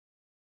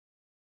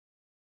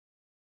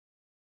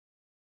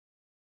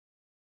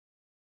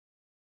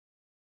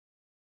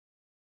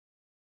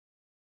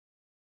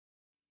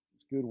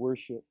good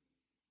worship,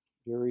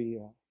 very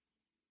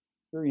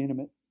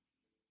intimate,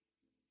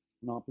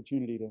 an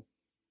opportunity to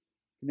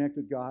connect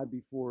with God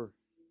before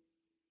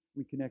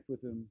we connect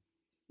with Him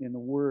in the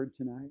Word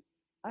tonight.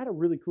 I had a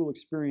really cool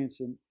experience,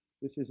 and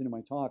this isn't in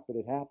my talk, but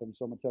it happened,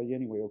 so I'm going to tell you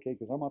anyway, okay?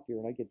 Because I'm up here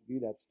and I get to do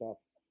that stuff.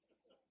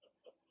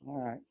 All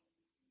right.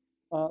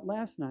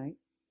 Last night,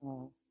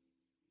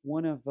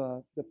 one of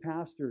the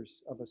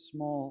pastors of a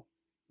small,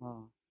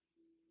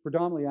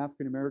 predominantly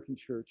African American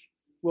church,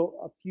 well,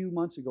 a few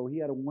months ago, he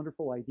had a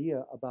wonderful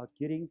idea about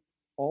getting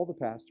all the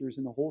pastors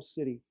in the whole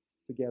city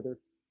together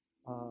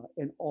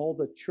and all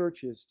the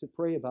churches to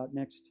pray about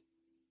next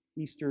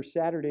Easter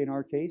Saturday, in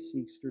our case,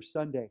 Easter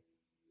Sunday,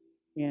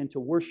 and to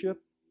worship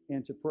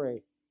and to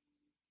pray.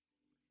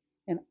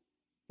 And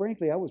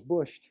frankly, I was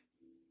bushed,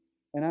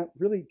 and I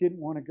really didn't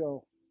want to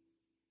go,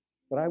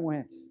 but I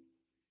went,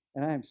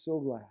 and I am so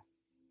glad.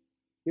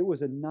 It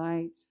was a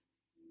night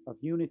of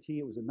unity.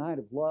 It was a night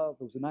of love.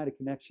 It was a night of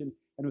connection.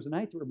 And it was a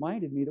night that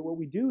reminded me that what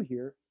we do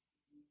here,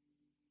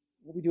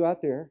 what we do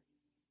out there,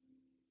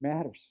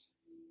 matters.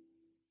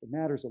 It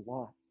matters a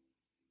lot.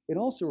 It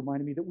also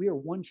reminded me that we are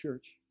one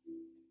church.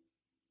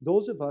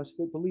 Those of us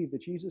that believe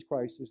that Jesus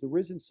Christ is the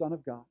risen Son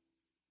of God,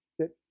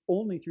 that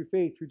only through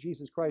faith through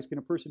Jesus Christ can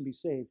a person be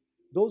saved.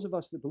 Those of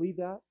us that believe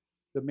that,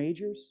 the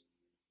majors,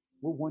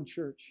 we're one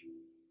church.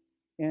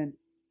 And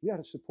we ought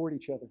to support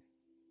each other.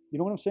 You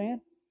know what I'm saying?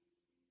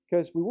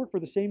 Because we work for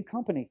the same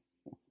company.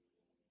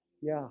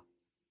 Yeah.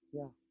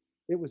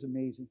 It was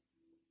amazing.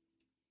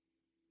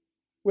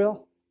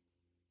 Well,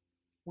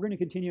 we're going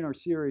to continue in our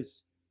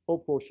series,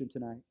 Hope Quotient,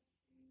 tonight.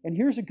 And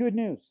here's the good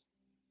news.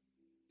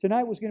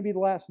 Tonight was going to be the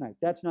last night.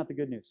 That's not the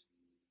good news.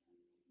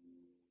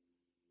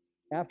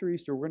 After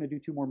Easter, we're going to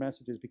do 2 more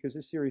messages because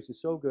this series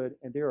is so good,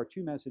 and there are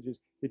 2 messages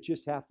that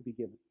just have to be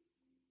given.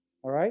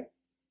 All right?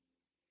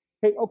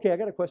 Hey, okay, I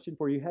got a question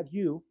for you. Have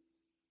you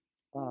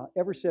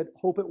ever said,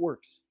 hope it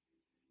works?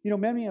 You know,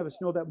 many of us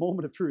know that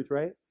moment of truth,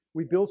 right?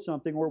 We build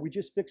something or we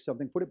just fix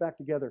something, put it back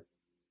together.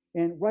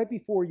 And right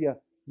before you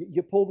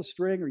pull the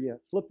string or you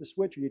flip the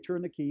switch or you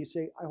turn the key, you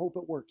say, I hope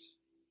it works.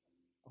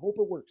 I hope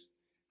it works.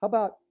 How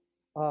about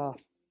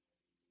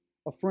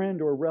a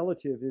friend or a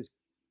relative is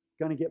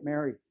going to get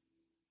married?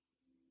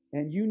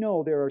 And you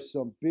know there are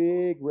some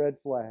big red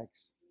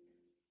flags.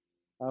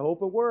 I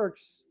hope it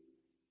works.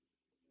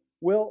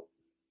 Well,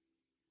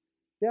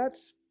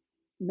 that's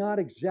not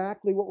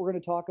exactly what we're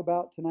going to talk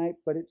about tonight,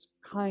 but it's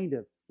kind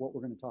of what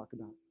we're going to talk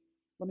about.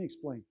 Let me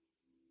explain.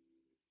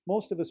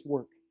 Most of us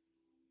work.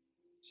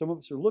 Some of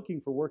us are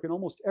looking for work, and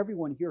almost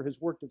everyone here has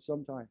worked at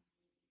some time.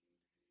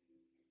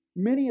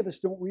 Many of us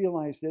don't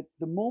realize that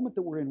the moment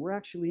that we're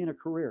actually in a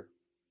career.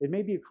 It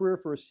may be a career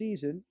for a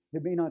season.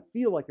 It may not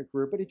feel like a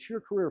career, but it's your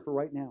career for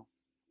right now.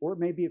 Or it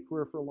may be a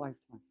career for a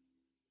lifetime.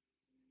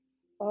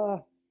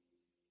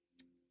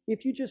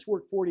 If you just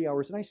work 40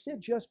 hours, and I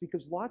said just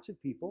because lots of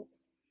people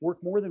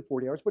work more than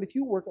 40 hours, but if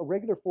you work a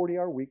regular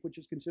 40-hour week, which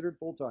is considered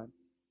full-time,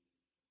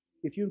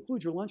 if you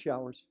include your lunch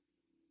hours,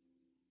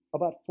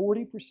 about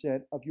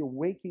 40% of your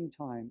waking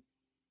time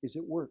is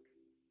at work.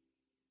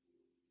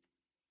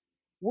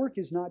 Work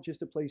is not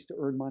just a place to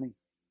earn money.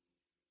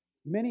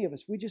 Many of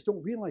us, we just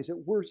don't realize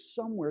that we're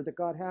somewhere that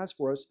God has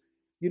for us,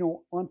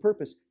 on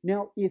purpose.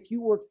 Now, if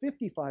you work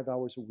 55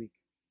 hours a week,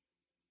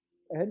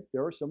 and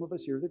there are some of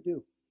us here that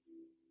do,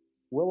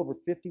 well over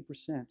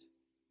 50%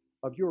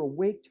 of your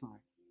awake time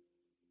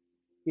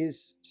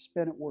is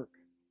spent at work.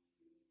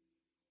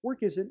 Work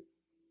isn't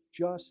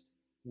just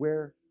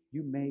where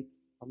you make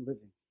a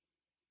living.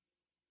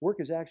 Work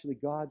is actually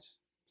God's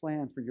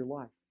plan for your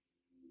life.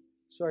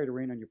 Sorry to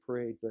rain on your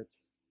parade, but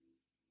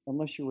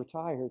unless you're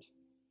retired,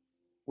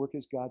 work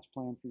is God's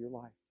plan for your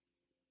life.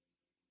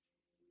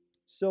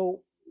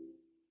 So,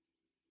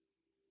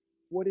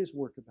 what is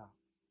work about?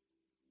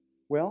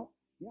 Well,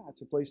 yeah,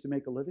 it's a place to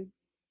make a living,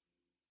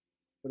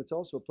 but it's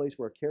also a place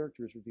where our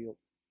character is revealed.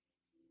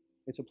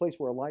 It's a place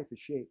where our life is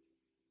shaped.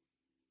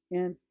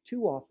 And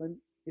too often,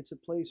 it's a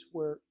place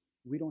where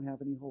we don't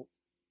have any hope.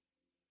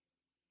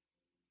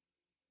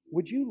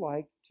 Would you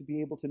like to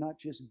be able to not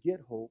just get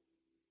hope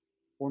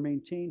or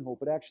maintain hope,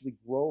 but actually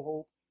grow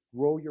hope,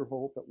 grow your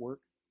hope at work?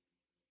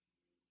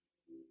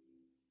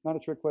 Not a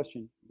trick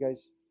question, you guys.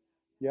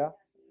 Yeah?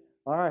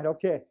 All right,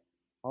 okay.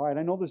 All right,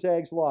 I know the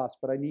Zags lost,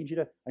 but I need you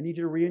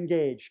to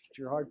re-engage. Get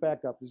your heart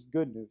back up. This is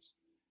good news.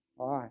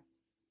 All right.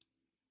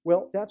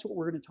 Well, that's what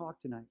we're going to talk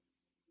tonight.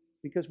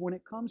 Because when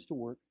it comes to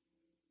work,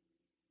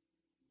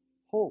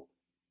 hope,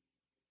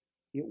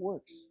 it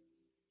works.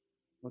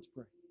 Let's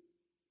pray.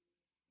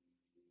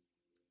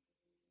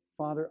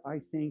 Father,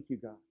 I thank you,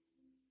 God.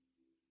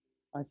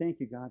 I thank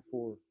you, God,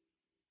 for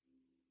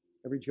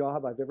every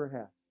job I've ever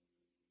had.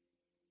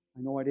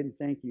 I know I didn't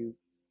thank you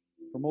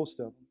for most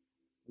of them,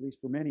 at least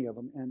for many of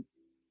them, and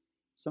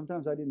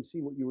sometimes I didn't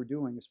see what you were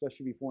doing,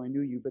 especially before I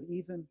knew you, but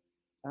even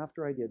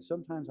after I did,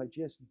 sometimes I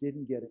just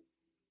didn't get it.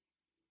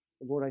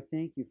 But Lord, I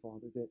thank you,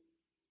 Father, that,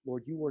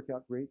 Lord, you work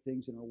out great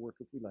things in our work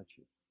if we let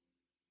you.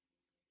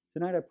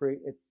 Tonight I pray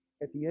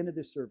at the end of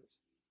this service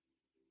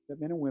that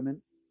men and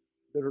women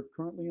that are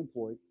currently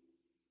employed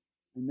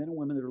and men and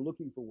women that are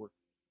looking for work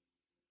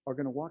are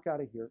going to walk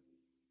out of here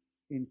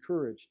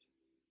encouraged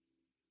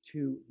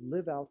to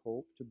live out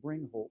hope, to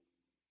bring hope,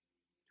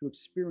 to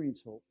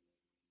experience hope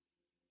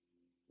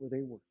where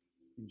they work.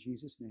 In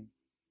Jesus' name,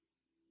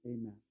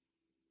 amen.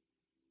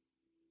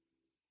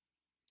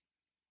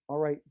 All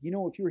right,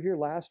 if you were here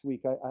last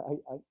week,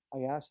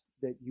 I asked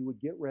that you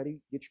would get ready,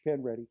 get your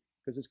pen ready,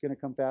 because it's going to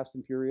come Fast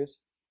and Furious.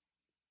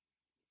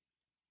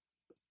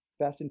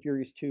 Fast and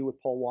Furious 2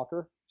 with Paul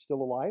Walker,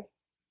 still alive.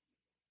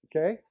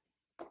 Okay?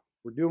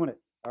 We're doing it.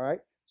 All right?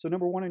 So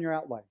number 1 in your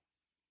outline.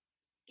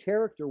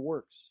 Character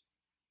works.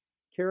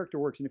 Character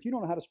works. And if you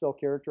don't know how to spell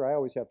character, I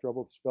always have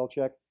trouble with the spell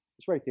check.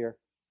 It's right there.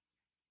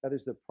 That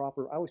is the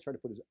proper, I always try to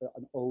put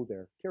an O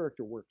there.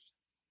 Character works.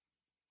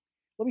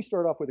 Let me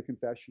start off with a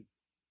confession.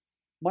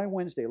 My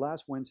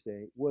last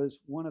Wednesday, was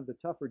one of the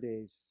tougher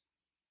days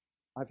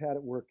I've had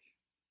at work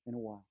in a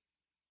while.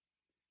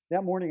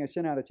 That morning, I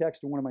sent out a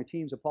text to one of my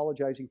teams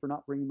apologizing for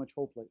not bringing much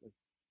hope lately.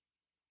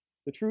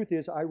 The truth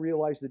is, I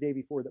realized the day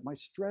before that my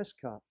stress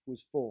cup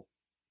was full,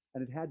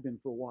 and it had been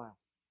for a while.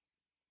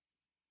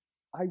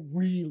 I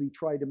really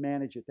tried to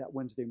manage it that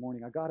Wednesday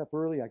morning. I got up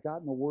early. I got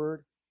in the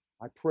Word.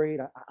 I prayed.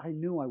 I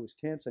knew I was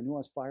tense. I knew I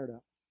was fired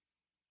up.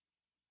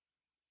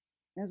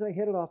 As I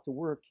headed off to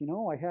work,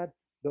 I had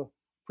the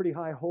pretty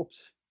high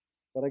hopes,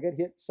 but I got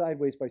hit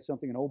sideways by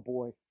something, and oh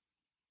boy,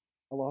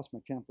 I lost my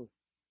temper.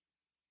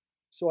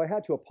 So I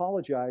had to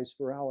apologize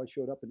for how I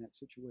showed up in that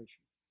situation.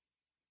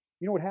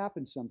 You know what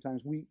happens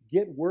sometimes? We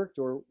get worked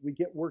or we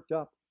get worked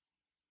up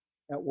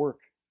at work.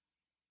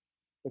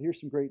 But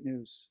here's some great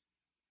news.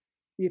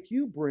 If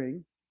you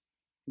bring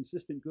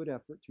consistent good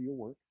effort to your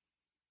work,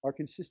 are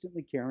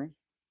consistently caring,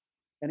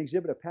 and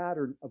exhibit a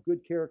pattern of good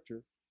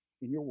character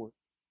in your work,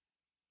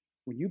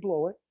 when you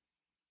blow it,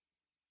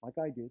 like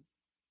I did,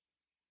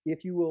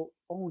 if you will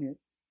own it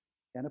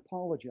and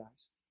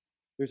apologize,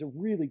 there's a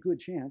really good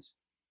chance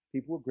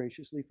people will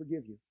graciously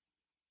forgive you.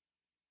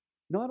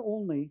 Not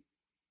only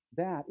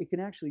that, it can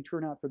actually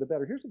turn out for the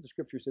better. Here's what the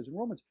scripture says in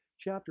Romans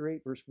chapter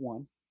 8, verse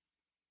 1.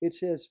 It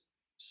says,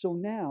 "So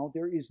now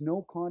there is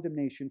no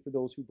condemnation for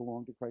those who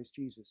belong to Christ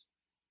Jesus."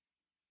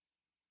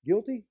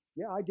 Guilty?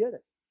 Yeah, I did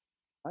it.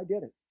 I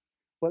did it.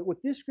 But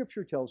what this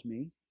scripture tells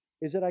me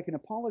is that I can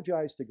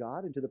apologize to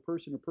God and to the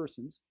person or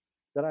persons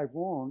that I've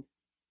wronged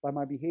by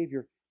my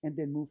behavior and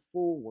then move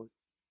forward.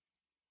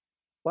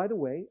 By the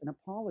way, an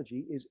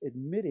apology is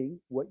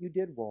admitting what you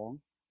did wrong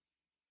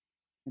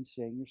and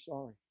saying you're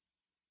sorry.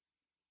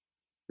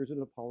 Here's what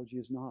an apology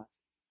is not: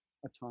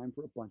 a time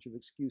for a bunch of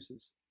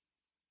excuses.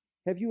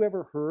 Have you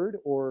ever heard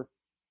or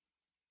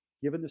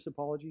given this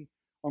apology?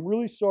 "I'm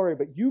really sorry,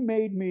 but you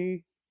made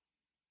me,"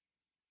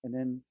 and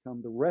then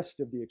come the rest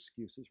of the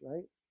excuses,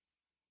 right?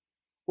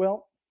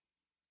 Well,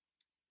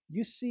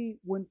 you see,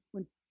 when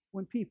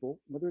people,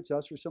 whether it's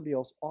us or somebody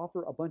else,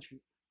 offer a bunch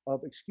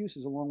of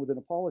excuses along with an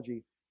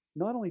apology,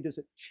 not only does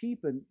it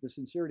cheapen the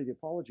sincerity of the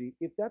apology,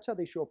 if that's how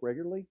they show up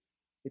regularly,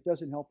 it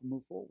doesn't help them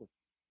move forward.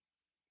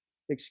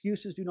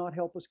 Excuses do not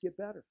help us get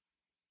better.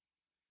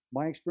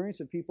 My experience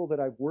of people that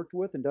I've worked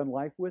with and done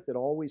life with that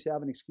always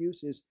have an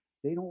excuse is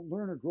they don't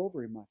learn or grow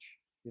very much,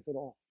 if at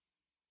all.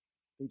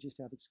 They just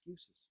have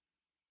excuses.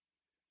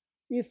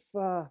 If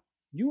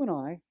you and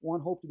I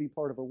want hope to be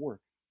part of our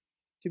work,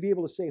 to be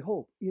able to say,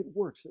 "Hope, it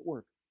works at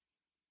work,"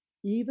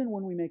 even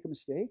when we make a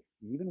mistake,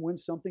 even when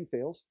something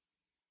fails,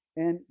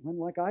 and when,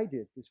 like I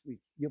did this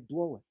week, you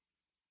blow it,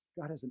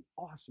 God has an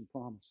awesome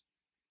promise.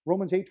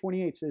 Romans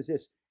 8:28 says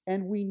this,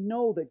 "And we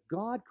know that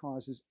God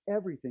causes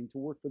everything to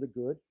work for the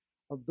good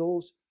of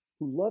those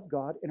who love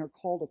God and are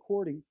called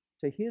according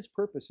to His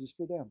purposes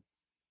for them."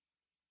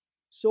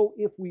 So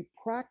if we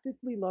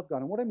practically love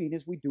God, and what I mean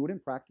is we do it in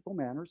practical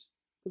manners,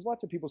 because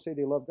lots of people say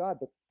they love God,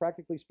 but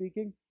practically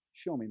speaking,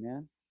 show me,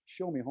 man.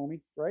 Show me,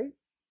 homie, right?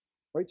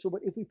 Right? So,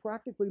 but if we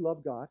practically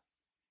love God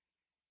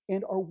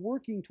and are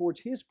working towards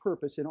His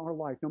purpose in our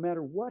life, no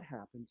matter what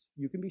happens,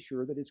 you can be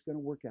sure that it's going to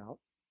work out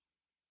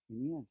in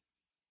the end.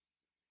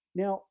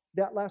 Now,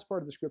 that last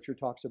part of the scripture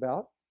talks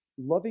about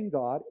loving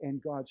God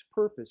and God's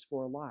purpose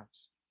for our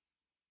lives.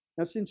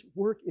 Now, since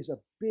work is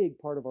a big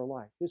part of our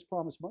life, this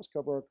promise must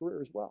cover our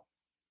career as well.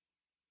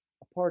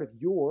 A part of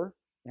your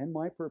and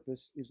my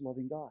purpose is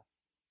loving God,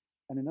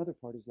 and another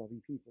part is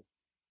loving people.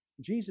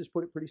 Jesus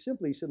put it pretty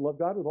simply. He said, "Love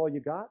God with all you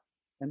got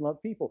and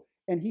love people."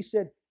 And he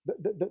said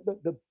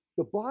the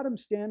bottom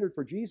standard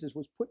for Jesus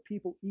was put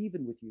people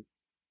even with you.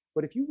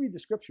 But if you read the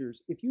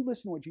scriptures, if you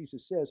listen to what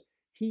Jesus says,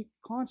 he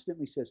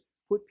constantly says,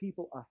 put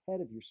people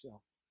ahead of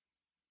yourself.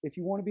 If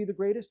you want to be the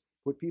greatest,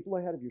 put people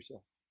ahead of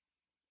yourself.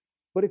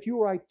 But if you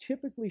or I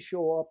typically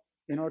show up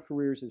in our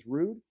careers as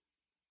rude,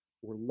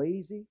 or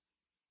lazy,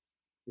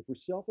 if we're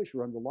selfish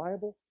or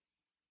unreliable,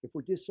 if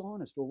we're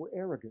dishonest or we're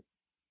arrogant,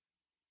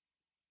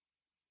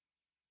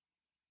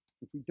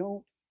 if we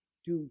don't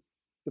do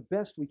the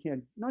best we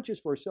can, not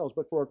just for ourselves,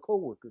 but for our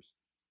coworkers,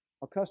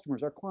 our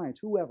customers, our clients,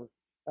 whoever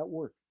at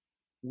work,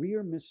 we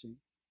are missing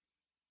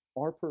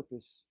our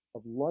purpose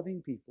of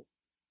loving people,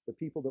 the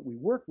people that we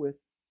work with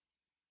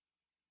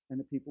and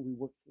the people we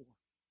work for.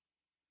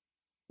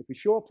 If we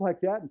show up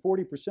like that in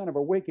 40% of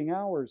our waking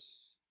hours,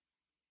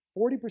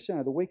 40%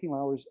 of the waking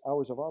hours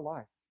of our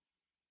life.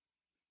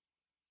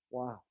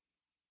 Wow.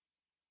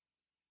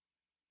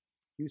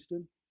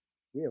 Houston,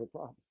 we have a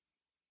problem.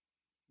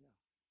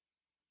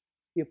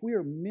 If we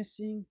are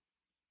missing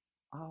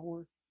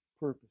our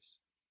purpose,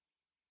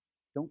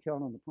 don't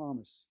count on the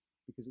promise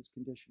because it's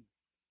conditional.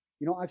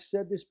 You know, I've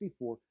said this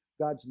before.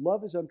 God's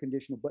love is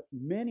unconditional, but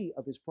many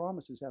of his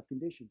promises have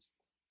conditions.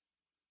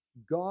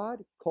 God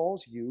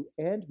calls you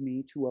and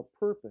me to a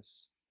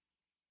purpose.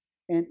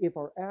 And if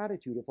our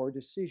attitude, if our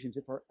decisions,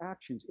 if our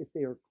actions, if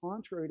they are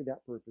contrary to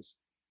that purpose,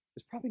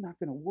 it's probably not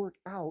going to work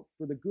out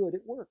for the good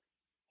at work.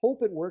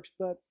 Hope it works,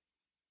 but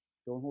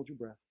don't hold your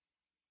breath.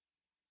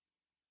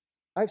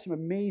 I have some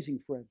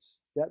amazing friends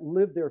that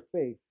live their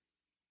faith,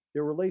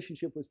 their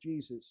relationship with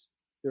Jesus,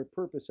 their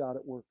purpose out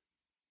at work.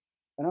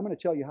 And I'm going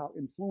to tell you how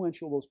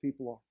influential those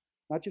people are,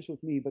 not just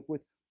with me, but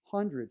with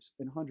hundreds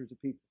and hundreds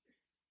of people.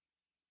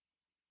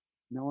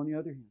 Now, on the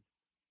other hand,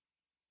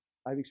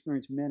 I've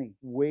experienced many,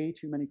 way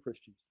too many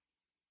Christians,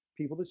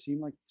 people that seem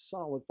like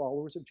solid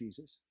followers of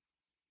Jesus,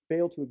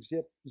 fail to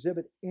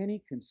exhibit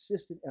any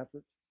consistent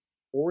effort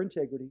or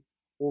integrity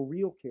or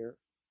real care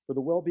for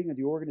the well-being of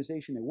the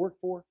organization they work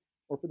for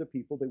or for the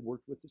people they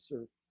worked with to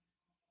serve.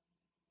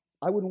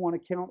 I wouldn't want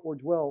to count or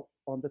dwell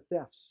on the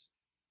thefts,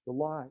 the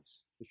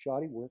lies, the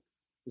shoddy work,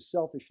 the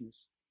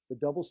selfishness, the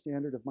double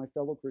standard of my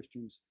fellow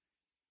Christians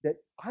that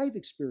I've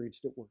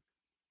experienced at work.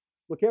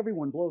 Look,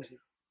 everyone blows it.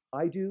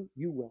 I do,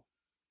 you will.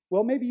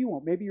 Well, maybe you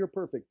won't. Maybe you're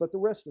perfect. But the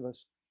rest of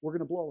us, we're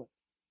going to blow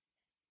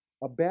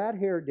it. A bad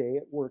hair day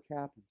at work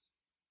happens.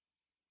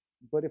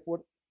 But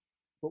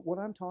what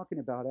I'm talking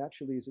about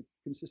actually is a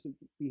consistent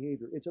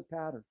behavior. It's a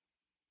pattern.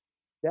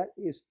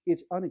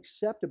 It's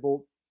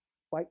unacceptable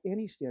by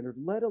any standard,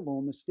 let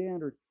alone the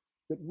standard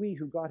that we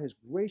who God has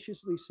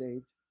graciously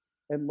saved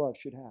and loved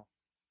should have.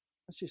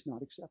 That's just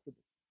not acceptable.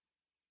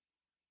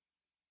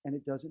 And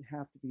it doesn't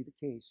have to be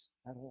the case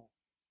at all.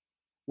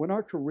 When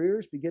our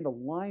careers begin to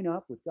line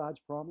up with God's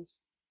promise,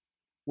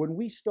 when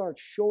we start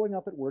showing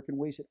up at work in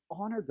ways that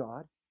honor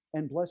God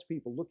and bless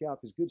people, look out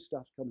because good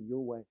stuff's coming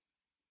your way.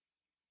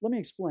 Let me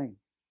explain.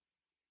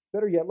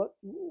 Better yet,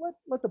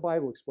 let the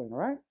Bible explain, all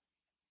right?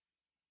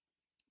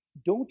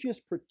 Don't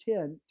just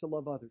pretend to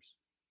love others.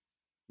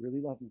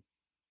 Really love them.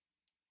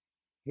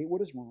 Hate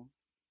what is wrong.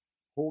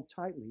 Hold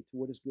tightly to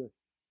what is good.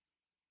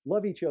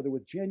 Love each other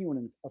with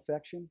genuine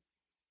affection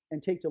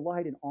and take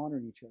delight in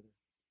honoring each other.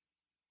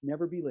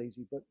 Never be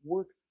lazy, but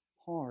work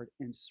hard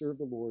and serve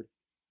the Lord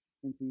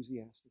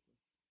enthusiastically.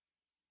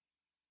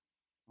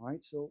 All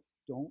right, so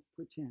don't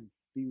pretend.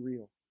 Be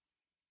real.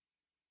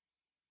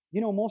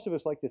 You know, most of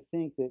us like to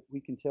think that we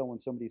can tell when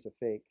somebody's a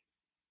fake.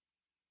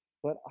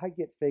 But I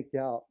get faked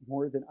out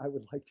more than I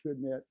would like to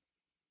admit.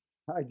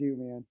 I do,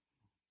 man.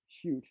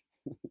 Shoot.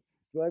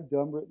 Do I have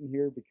dumb written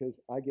here because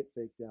I get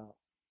faked out?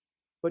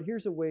 But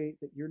here's a way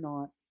that you're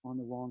not on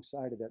the wrong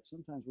side of that.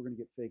 Sometimes we're going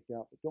to get faked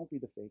out, but don't be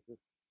the faker.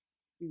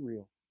 Be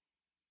real.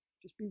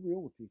 Just be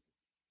real with people.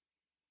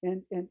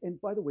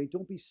 And by the way,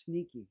 don't be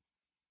sneaky.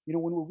 You know,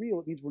 when we're real,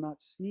 it means we're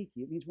not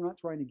sneaky. It means we're not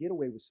trying to get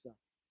away with stuff.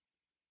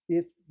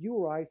 If you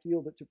or I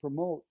feel that to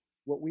promote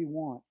what we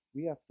want,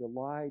 we have to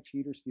lie,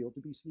 cheat, or steal to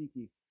be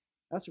sneaky,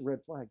 that's a red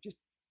flag. Just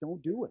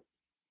don't do it.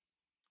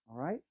 All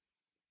right?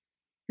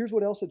 Here's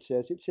what else it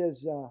says. It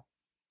says,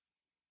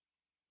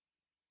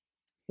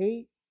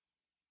 hate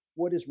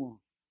what is wrong.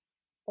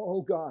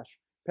 Oh, gosh.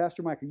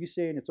 Pastor Mike, are you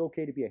saying it's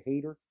okay to be a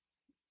hater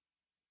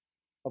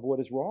of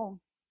what is wrong?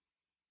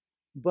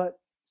 But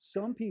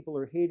some people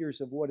are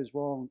haters of what is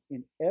wrong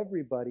in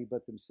everybody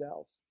but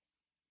themselves.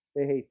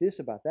 They hate this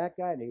about that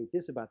guy, and they hate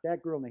this about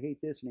that girl, and they hate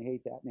this, and they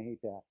hate that, and they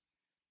hate that.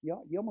 You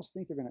almost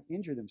think they're going to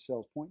injure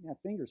themselves pointing that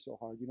finger so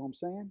hard. You know what I'm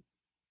saying?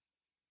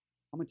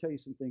 I'm going to tell you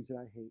some things that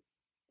I hate,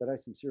 that I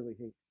sincerely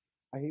hate.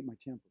 I hate my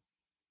temper.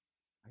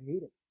 I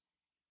hate it.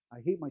 I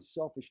hate my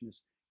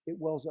selfishness. It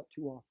wells up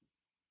too often.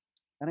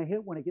 And I hate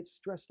it when I get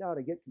stressed out,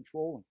 I get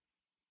controlling.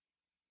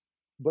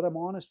 But I'm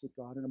honest with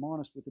God, and I'm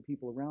honest with the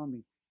people around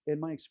me. And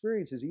my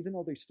experiences, even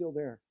though they're still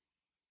there,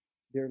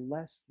 they're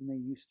less than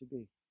they used to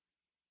be.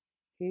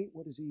 Hate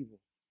what is evil.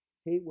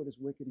 Hate what is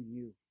wicked in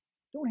you.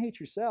 Don't hate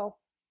yourself.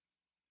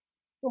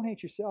 Don't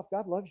hate yourself.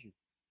 God loves you.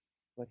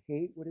 But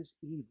hate what is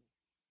evil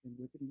and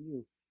wicked in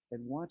you,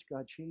 and watch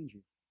God change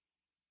you.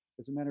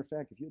 As a matter of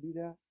fact, if you'll do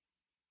that,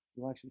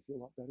 you'll actually feel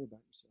a lot better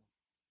about yourself.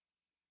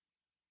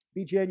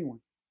 Be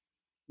genuine.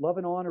 Love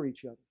and honor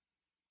each other.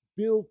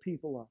 Build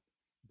people up.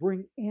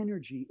 Bring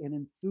energy and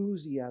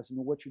enthusiasm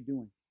to what you're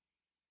doing.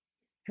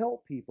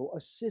 Help people.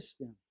 Assist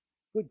them.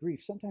 Good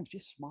grief. Sometimes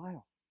just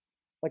smile.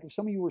 Like if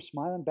some of you were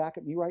smiling back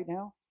at me right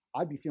now,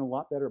 I'd be feeling a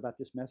lot better about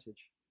this message.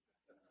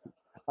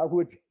 I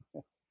would.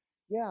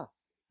 Yeah.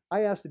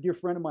 I asked a dear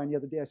friend of mine the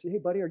other day, I said, hey,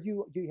 buddy, are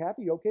you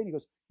happy? You okay? And he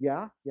goes,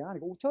 yeah. And I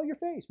go, well, tell your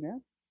face,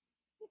 man.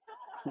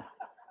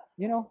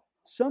 You know,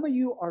 some of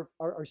you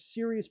are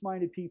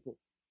serious-minded people.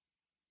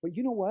 But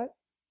you know what?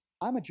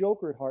 I'm a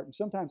joker at heart, and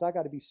sometimes I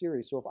got to be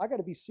serious. So if I got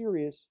to be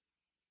serious,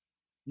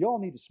 y'all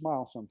need to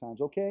smile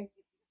sometimes, okay?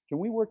 Can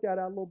we work that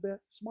out a little bit?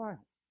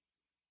 Smile.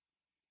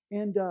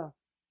 And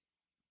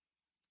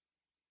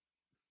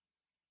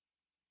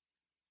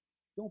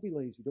don't be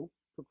lazy. Don't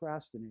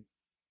procrastinate.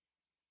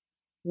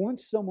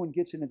 Once someone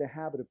gets into the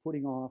habit of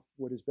putting off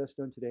what is best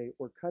done today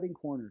or cutting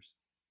corners,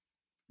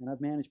 and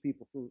I've managed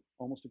people for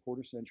almost a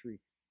quarter century,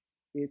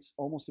 it's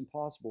almost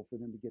impossible for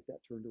them to get that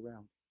turned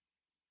around.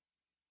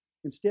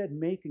 Instead,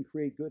 make and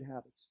create good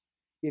habits.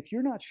 If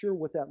you're not sure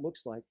what that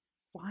looks like,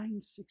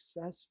 find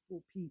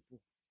successful people.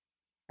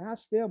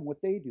 Ask them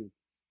what they do.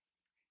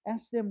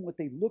 Ask them what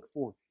they look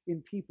for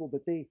in people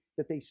that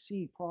they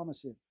see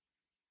promise in.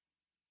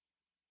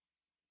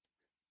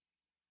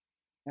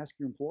 Ask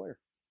your employer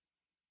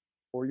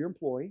or your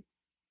employee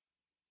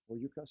or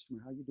your customer,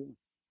 how you doing?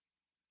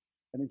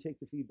 And then take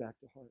the feedback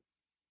to heart.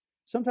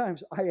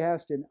 Sometimes I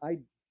asked and I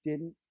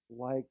didn't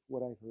like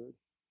what I heard.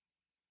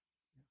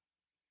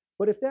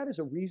 But if that is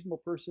a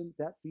reasonable person,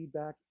 that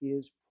feedback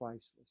is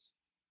priceless.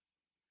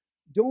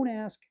 Don't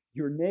ask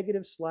your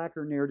negative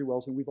slacker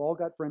ne'er-do-wells, and we've all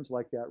got friends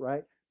like that,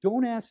 right?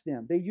 Don't ask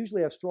them. They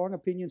usually have strong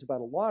opinions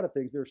about a lot of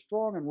things. They're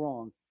strong and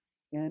wrong,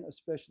 and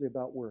especially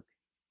about work.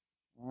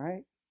 All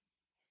right?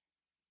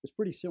 It's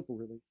pretty simple,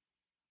 really.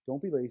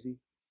 Don't be lazy.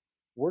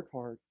 Work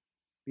hard.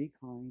 Be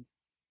kind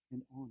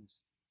and honest.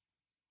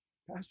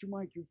 Pastor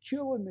Mike, you're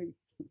killing me.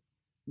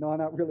 No,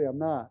 not really. I'm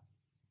not.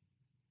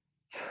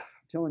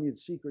 I'm telling you the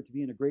secret to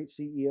being a great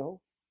CEO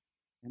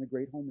and a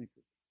great homemaker.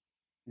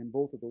 And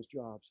both of those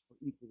jobs are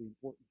equally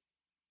important.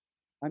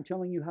 I'm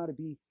telling you how to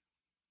be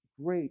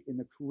great in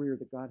the career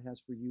that God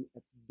has for you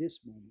at this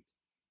moment.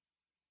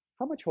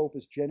 How much hope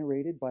is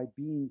generated by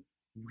being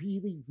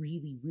really,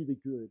 really, really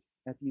good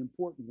at the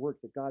important work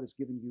that God has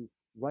given you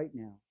right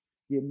now?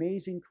 The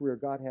amazing career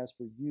God has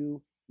for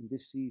you in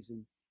this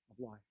season of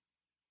life.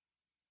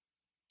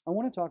 I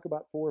want to talk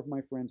about 4 of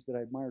my friends that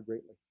I admire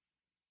greatly.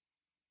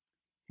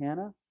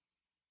 Hannah,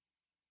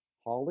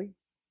 Holly,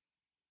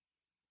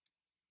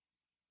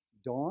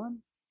 Dawn.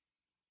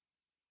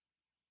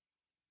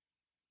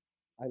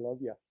 I love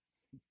you.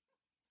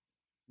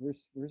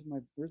 Where's my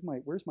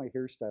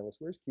hairstylist?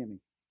 Where's Kimmy?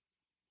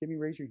 Kimmy,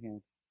 raise your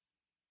hand.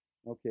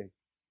 Okay.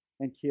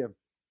 And Kim.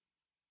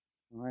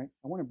 All right.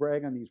 I want to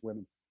brag on these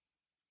women.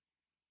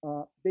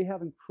 They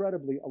have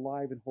incredibly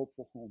alive and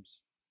hopeful homes.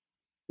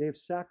 They have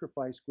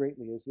sacrificed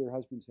greatly, as their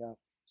husbands have,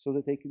 so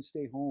that they can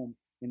stay home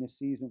in this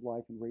season of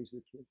life and raise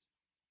their kids.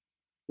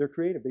 They're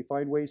creative. They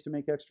find ways to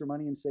make extra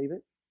money and save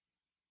it.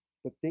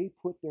 But they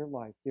put their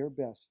life, their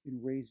best, in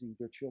raising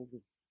their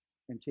children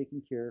and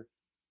taking care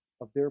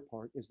of their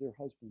part as their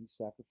husbands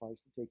sacrifice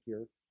to take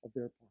care of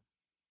their part.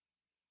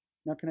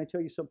 Now, can I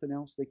tell you something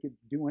else? They could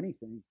do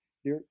anything.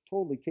 They're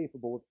totally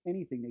capable of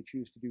anything they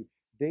choose to do.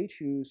 They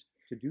choose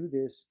to do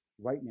this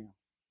right now.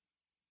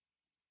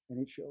 And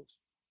it shows.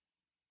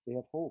 They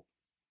have hope.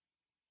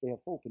 They have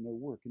hope in their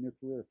work, in their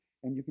career.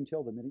 And you can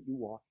tell the minute you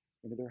walk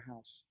into their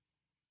house.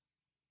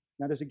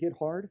 Now, does it get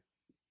hard?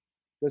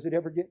 Does it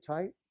ever get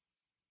tight?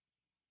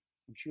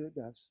 I'm sure it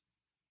does.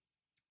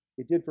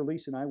 It did for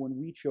Lisa and I when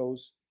we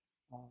chose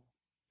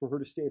for her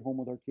to stay at home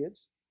with our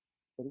kids,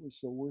 but it was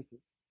so worth it.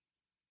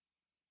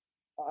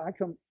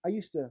 I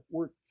used to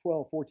work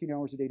 12, 14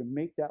 hours a day to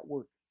make that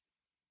work.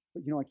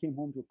 But I came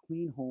home to a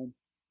clean home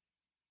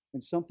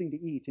and something to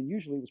eat, and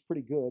usually it was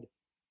pretty good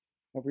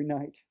every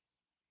night.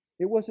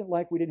 It wasn't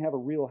like we didn't have a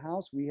real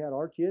house. We had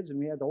our kids and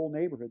we had the whole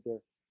neighborhood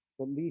there.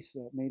 But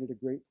Lisa made it a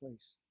great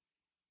place.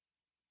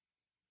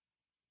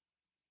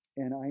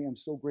 And I am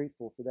so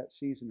grateful for that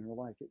season in her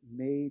life. It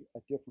made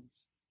a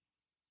difference.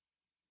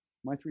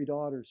 My 3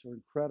 daughters are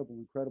incredible,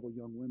 incredible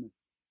young women.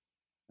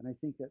 And I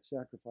think that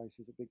sacrifice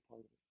is a big part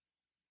of it.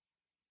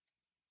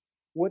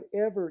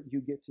 Whatever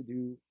you get to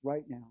do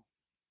right now,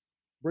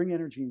 bring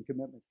energy and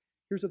commitment.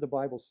 Here's what the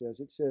Bible says.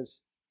 It says,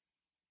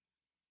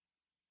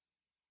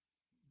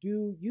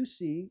 do you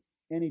see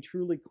any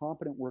truly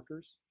competent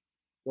workers?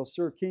 They'll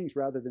serve kings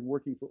rather than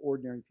working for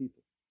ordinary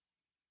people.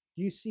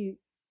 Do you see?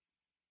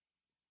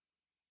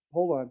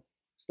 Hold on.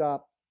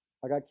 Stop.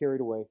 I got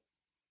carried away.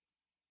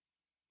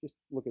 Just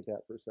look at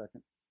that for a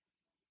second.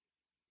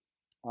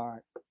 All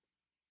right.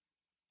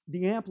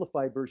 The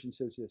Amplified Version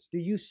says this. Do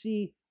you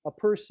see a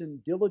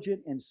person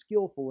diligent and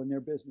skillful in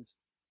their business?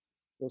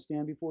 They'll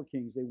stand before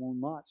kings. They will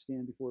not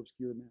stand before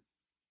obscure men.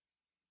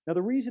 Now,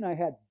 the reason I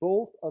had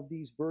both of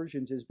these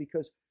versions is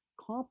because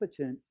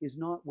competent is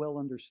not well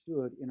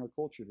understood in our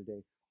culture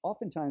today.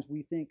 Oftentimes,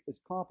 we think it's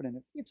competent.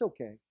 It's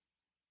okay.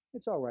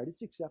 It's all right.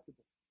 It's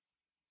acceptable.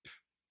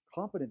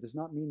 Competent does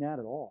not mean that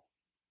at all.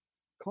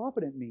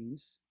 Competent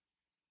means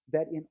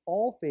that in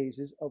all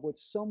phases of what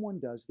someone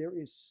does, there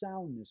is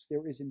soundness,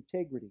 there is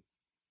integrity.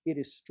 It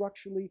is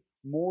structurally,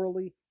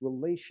 morally,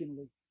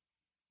 relationally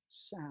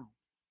sound.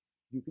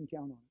 You can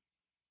count on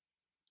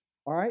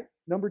it. All right,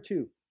 number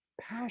 2,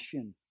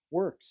 passion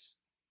works.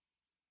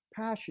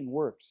 Passion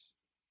works.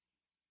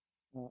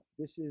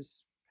 This is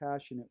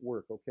passion at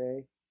work,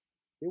 okay?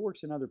 It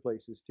works in other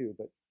places too,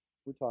 but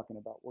we're talking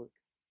about work.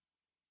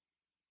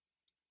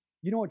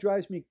 You know what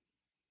drives me?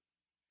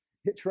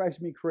 It drives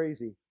me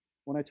crazy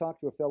when I talk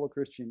to a fellow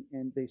Christian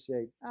and they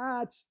say,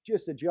 it's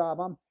just a job.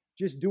 I'm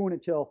just doing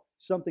it till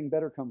something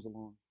better comes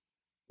along.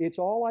 It's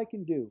all I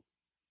can do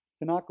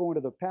to not go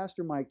into the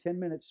Pastor Mike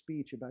 10-minute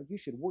speech about you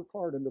should work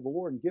hard under the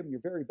Lord and give him your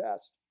very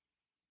best.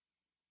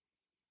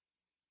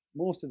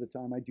 Most of the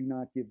time, I do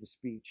not give the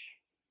speech.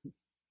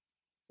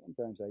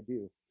 Sometimes I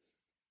do.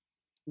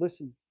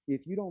 Listen,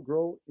 if you don't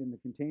grow in the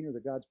container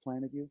that God's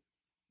planted you,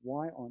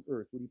 why on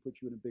earth would he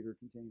put you in a bigger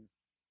container?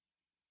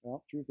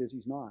 Well, truth is,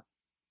 he's not.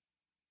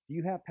 Do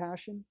you have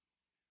passion?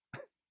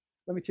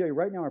 Let me tell you,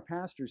 right now, our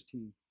pastors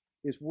team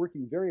is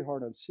working very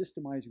hard on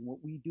systemizing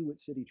what we do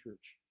at City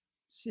Church.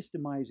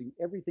 Systemizing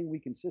everything we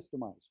can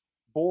systemize.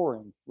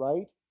 Boring,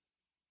 right?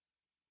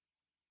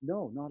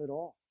 No, not at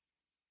all.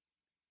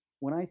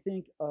 When I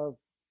think of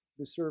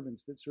the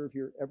servants that serve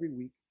here every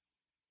week,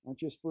 not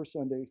just for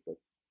Sundays, but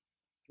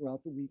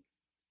throughout the week,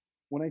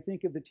 when I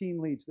think of the team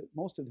leads, that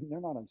most of them,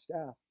 they're not on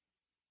staff,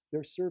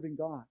 they're serving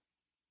God.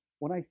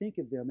 When I think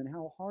of them and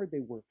how hard they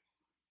work,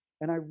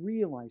 and I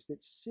realize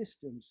that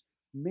systems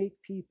make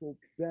people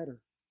better,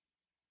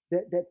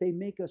 that they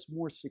make us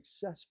more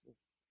successful.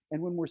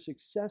 And when we're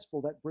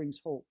successful, that brings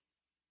hope.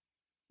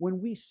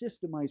 When we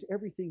systemize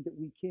everything that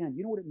we can,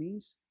 you know what it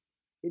means?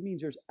 It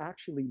means there's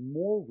actually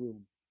more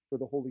room for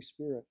the Holy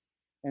Spirit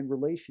and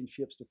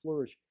relationships to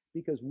flourish,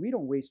 because we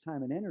don't waste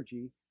time and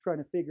energy trying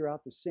to figure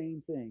out the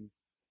same thing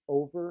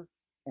over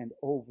and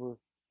over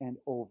and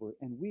over,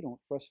 and we don't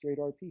frustrate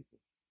our people.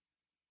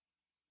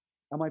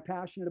 Am I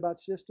passionate about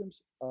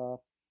systems?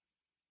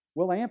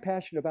 Well, I am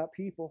passionate about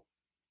people.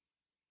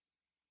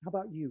 How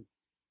about you?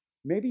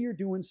 Maybe you're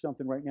doing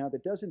something right now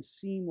that doesn't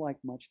seem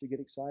like much to get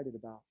excited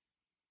about.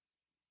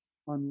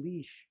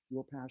 Unleash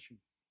your passion.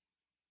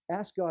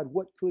 Ask God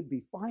what could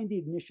be. Find the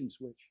ignition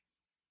switch.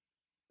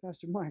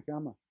 Pastor Mike,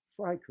 I'm a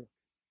fry cook.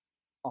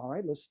 All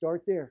right, let's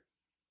start there.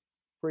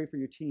 Pray for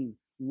your team.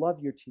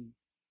 Love your team.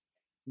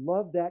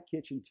 Love that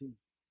kitchen team.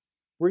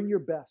 Bring your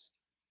best.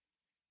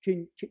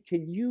 Can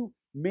you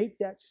make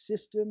that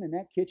system and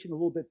that kitchen a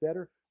little bit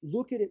better?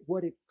 Look at it,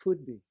 what it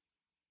could be.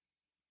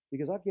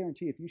 Because I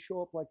guarantee if you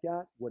show up like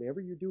that, whatever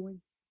you're doing,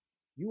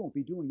 you won't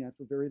be doing that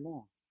for very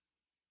long.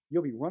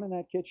 You'll be running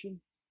that kitchen.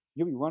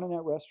 You'll be running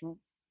that restaurant.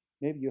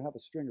 Maybe you have a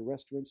string of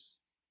restaurants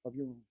of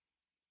your own.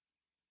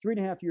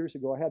 3.5 years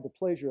ago, I had the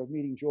pleasure of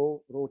meeting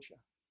Joe Rocha.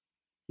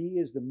 He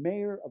is the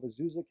mayor of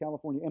Azusa,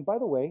 California. And by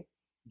the way,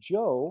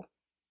 Joe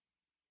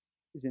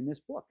is in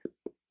this book.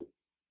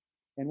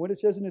 And what it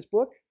says in this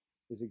book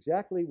is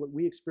exactly what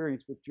we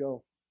experienced with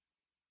Joe.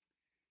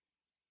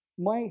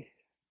 My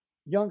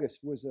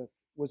youngest was a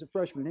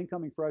freshman,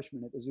 incoming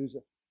freshman at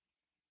Azusa.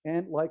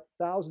 And like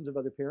thousands of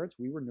other parents,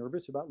 we were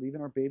nervous about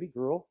leaving our baby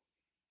girl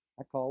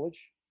at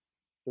college,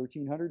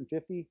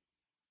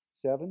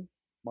 1,357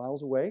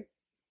 miles away.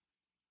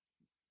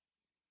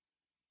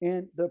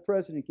 And the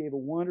president of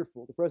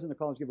the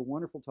college gave a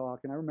wonderful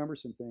talk, and I remember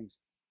some things,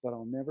 but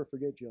I'll never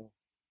forget Joe.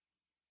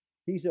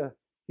 He's a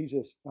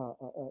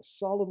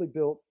solidly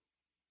built,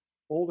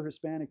 older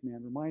Hispanic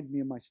man, reminded me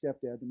of my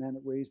stepdad, the man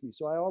that raised me.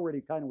 So I already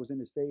kind of was in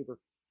his favor.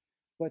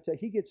 But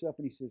he gets up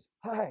and he says,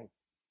 "Hi,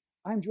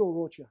 I'm Joe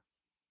Rocha.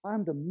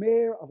 I'm the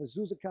mayor of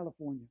Azusa,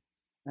 California.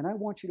 And I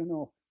want you to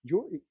know,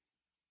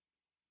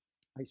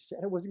 I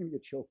said I wasn't going to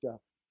get choked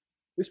up.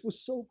 This was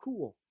so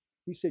cool.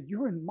 He said,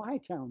 you're in my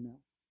town now.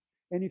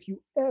 And if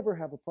you ever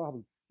have a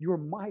problem, you're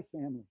my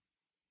family."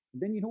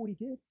 And then you know what he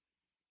did?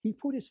 He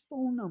put his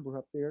phone number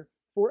up there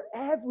for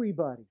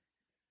everybody.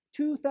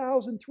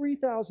 2,000,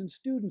 3,000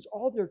 students,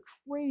 all their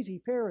crazy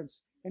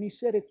parents. And he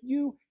said, if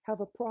you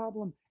have a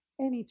problem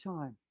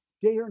anytime,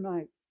 day or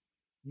night,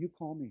 you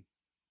call me.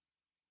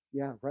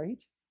 Yeah,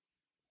 right?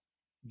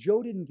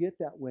 Joe didn't get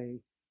that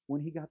way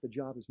when he got the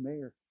job as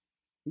mayor.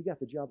 He got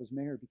the job as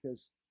mayor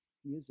because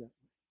he is that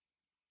way.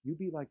 You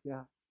be like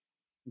that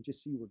and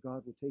just see where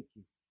God will take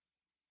you.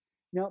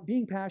 Now,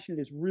 being passionate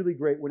is really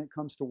great when it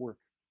comes to work,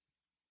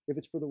 if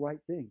it's for the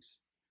right things.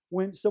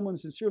 When someone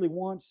sincerely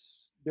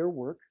wants their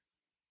work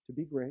to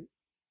be great,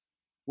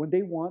 when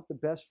they want the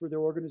best for their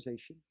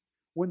organization,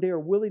 when they are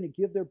willing to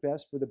give their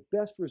best for the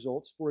best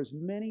results for as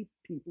many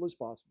people as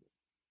possible.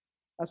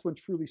 That's when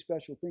truly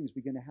special things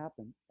begin to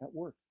happen at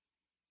work.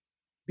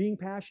 Being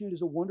passionate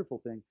is a wonderful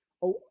thing.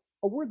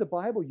 A word the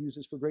Bible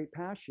uses for great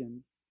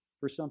passion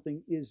for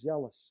something is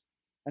zealous.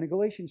 And in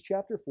Galatians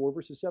chapter 4,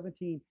 verses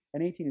 17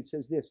 and 18, it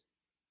says this.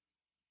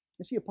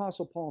 It's the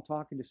Apostle Paul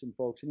talking to some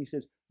folks, and he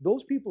says,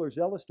 those people are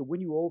zealous to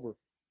win you over,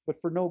 but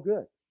for no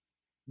good.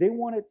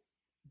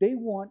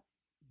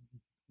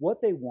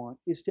 What they want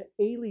is to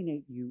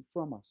alienate you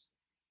from us,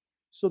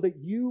 so that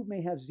you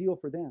may have zeal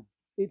for them.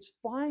 It's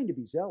fine to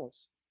be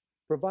zealous,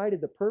 provided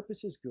the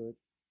purpose is good,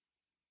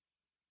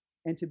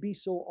 and to be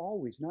so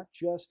always, not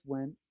just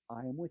when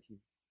I am with you.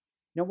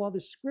 Now, while the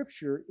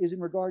scripture is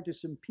in regard to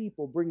some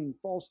people bringing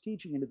false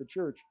teaching into the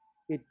church,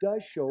 it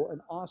does show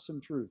an awesome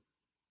truth.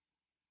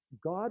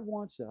 God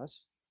wants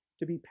us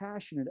to be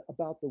passionate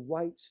about the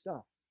right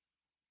stuff,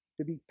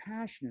 to be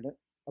passionate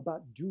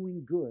about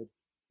doing good,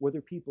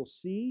 whether people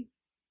see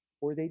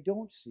or they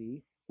don't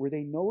see, where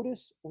they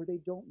notice or they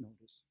don't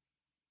notice.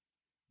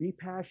 Be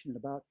passionate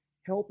about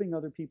helping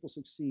other people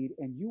succeed,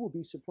 and you will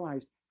be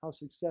surprised how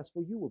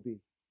successful you will be.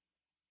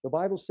 The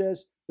Bible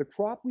says the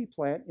crop we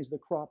plant is the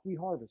crop we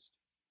harvest.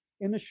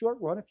 In the short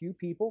run, a few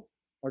people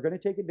are going to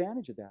take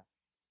advantage of that.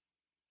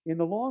 In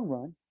the long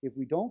run, if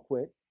we don't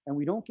quit and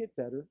we don't get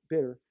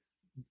bitter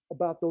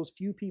about those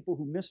few people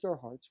who missed our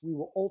hearts, we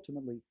will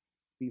ultimately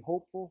be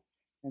hopeful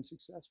and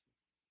successful.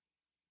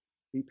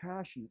 Be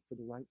passionate for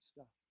the right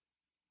stuff.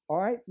 All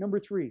right, number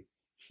 3,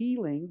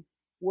 healing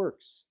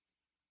works.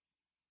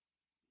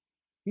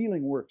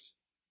 Healing works.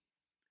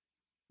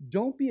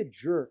 Don't be a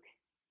jerk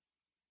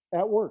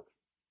at work.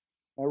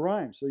 That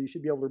rhymes, so you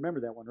should be able to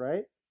remember that one,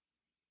 right?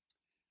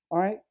 All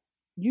right,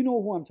 you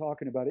know who I'm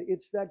talking about.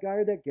 It's that guy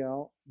or that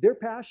gal. They're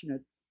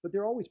passionate, but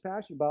they're always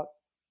passionate about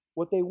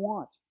what they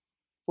want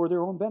for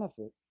their own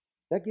benefit.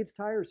 That gets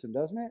tiresome,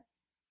 doesn't it?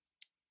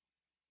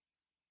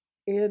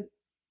 And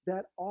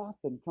that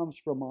often comes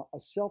from a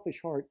selfish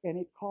heart, and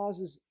it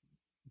causes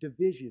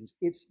divisions.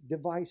 It's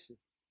divisive.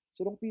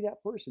 So don't be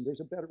that person. There's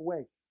a better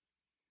way.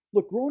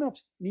 Look,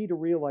 grown-ups need to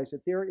realize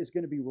that there is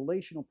going to be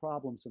relational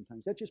problems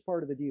sometimes. That's just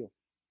part of the deal.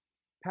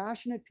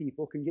 Passionate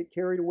people can get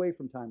carried away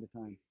from time to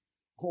time.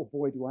 Oh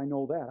boy, do I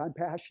know that. I'm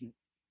passionate.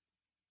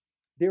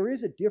 There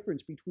is a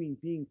difference between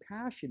being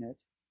passionate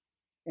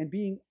and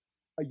being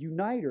a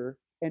uniter,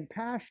 and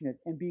passionate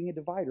and being a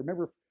divider.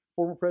 Remember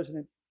former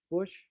President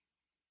Bush?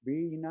 Be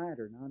a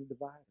uniter, not a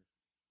divider.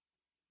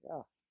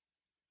 Yeah.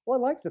 Well,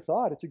 I like the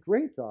thought. It's a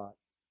great thought.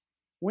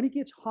 When it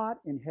gets hot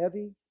and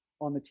heavy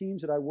on the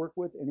teams that I work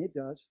with, and it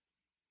does,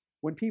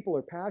 when people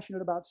are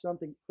passionate about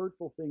something,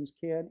 hurtful things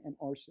can and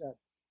are said.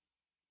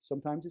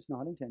 Sometimes it's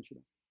not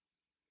intentional.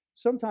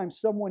 Sometimes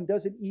someone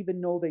doesn't even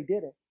know they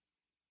did it.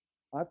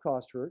 I've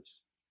caused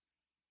hurts.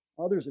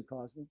 Others have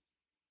caused them.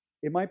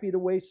 It might be the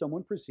way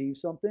someone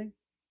perceives something.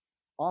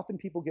 Often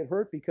people get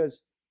hurt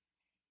because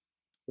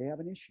they have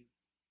an issue.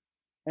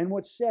 And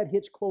what's said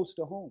hits close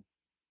to home.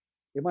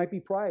 It might be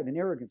pride and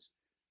arrogance.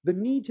 The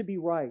need to be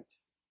right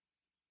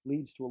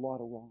leads to a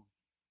lot of wrong.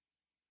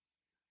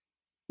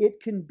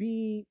 It can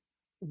be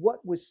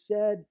what was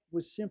said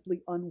was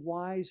simply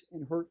unwise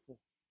and hurtful.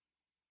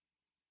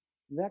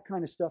 That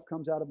kind of stuff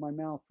comes out of my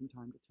mouth from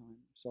time to time,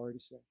 I'm sorry to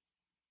say.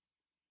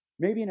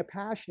 Maybe in a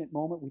passionate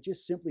moment, we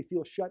just simply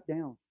feel shut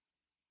down.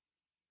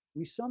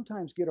 We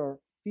sometimes get our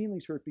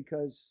feelings hurt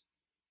because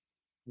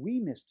we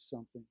missed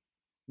something.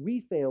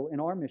 We fail in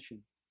our mission.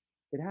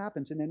 It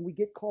happens, and then we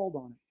get called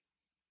on it.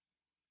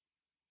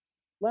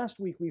 Last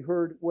week, we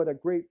heard what a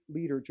great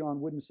leader, John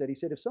Wooden, said. He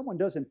said, if someone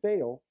doesn't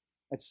fail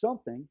at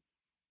something,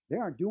 they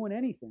aren't doing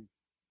anything.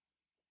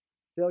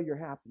 Failure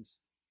happens.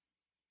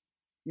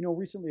 You know,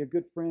 recently a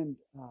good friend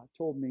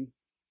told me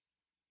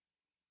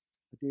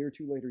a day or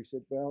two later, he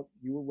said, well,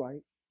 you were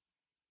right.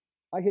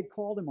 I had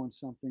called him on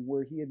something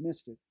where he had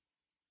missed it.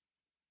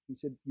 He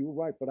said, you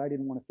were right, but I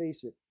didn't want to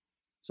face it.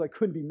 So I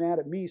couldn't be mad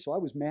at me, so I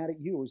was mad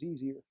at you. It was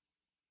easier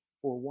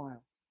for a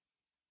while.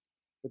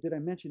 But did I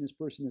mention this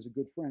person as a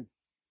good friend?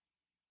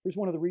 Here's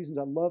one of the reasons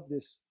I love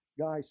this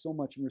guy so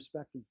much and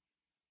respect him.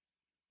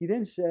 He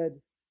then said,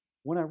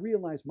 when I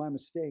realized my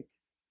mistake,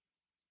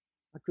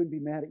 I couldn't be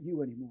mad at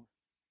you anymore.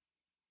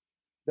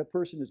 That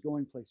person is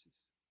going places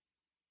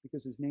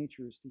because his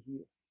nature is to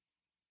heal.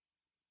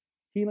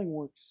 Healing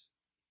works.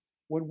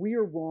 When we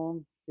are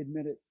wrong,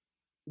 admit it.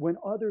 When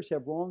others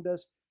have wronged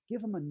us,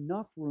 give them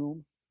enough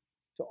room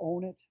to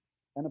own it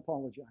and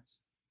apologize.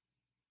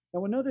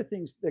 Now, another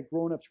thing that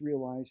grown-ups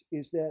realize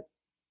is that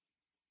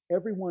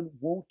everyone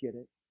won't get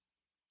it.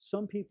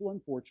 Some people,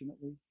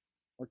 unfortunately,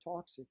 are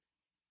toxic.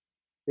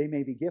 They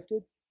may be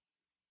gifted.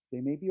 They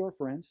may be our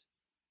friends.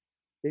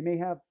 They may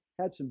have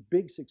had some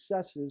big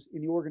successes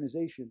in the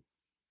organization.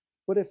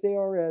 But if they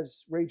are,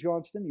 as Ray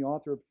Johnston, the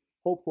author of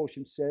Hope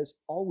Quotient, says,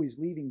 always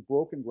leaving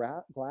broken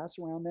glass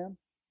around them,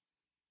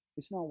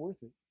 it's not worth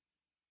it.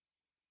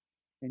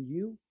 And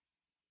you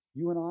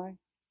and I,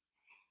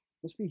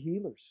 let's be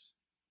healers.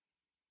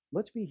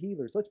 Let's be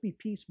healers. Let's be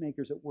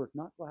peacemakers at work,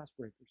 not glass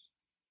breakers.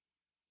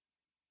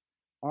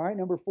 All right,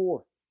 number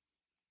 4.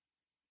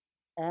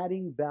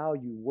 Adding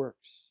value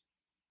works.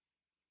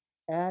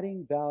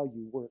 Adding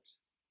value works.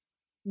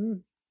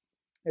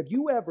 Have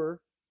you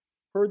ever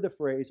heard the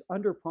phrase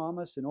under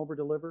promise and over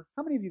deliver?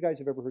 How many of you guys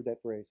have ever heard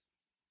that phrase?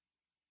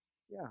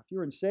 Yeah, if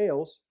you're in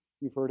sales,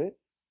 you've heard it,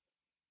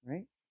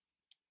 right?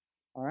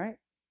 All right.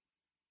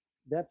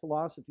 That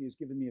philosophy has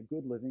given me a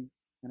good living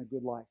and a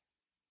good life.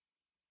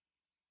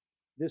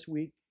 This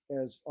week,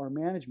 as our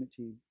management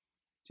team,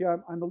 see,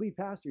 I'm the lead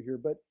pastor here,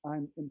 but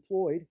I'm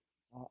employed.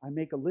 I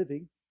make a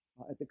living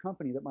at the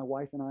company that my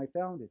wife and I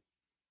founded.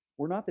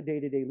 We're not the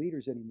day-to-day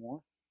leaders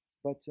anymore,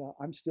 but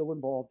I'm still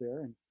involved there.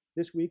 And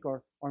this week,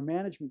 our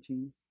management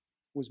team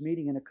was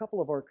meeting, and a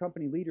couple of our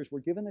company leaders were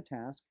given the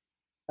task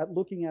at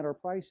looking at our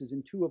prices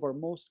in 2 of our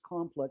most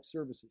complex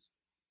services.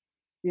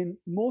 In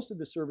most of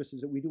the services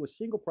that we do, a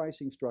single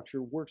pricing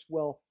structure works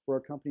well for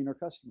our company and our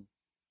customer.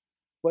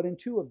 But in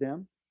 2 of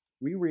them,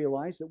 we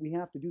realized that we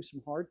have to do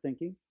some hard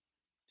thinking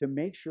to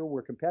make sure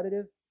we're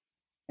competitive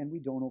and we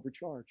don't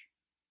overcharge.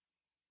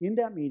 In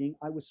that meeting,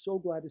 I was so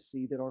glad to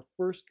see that our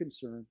first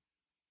concern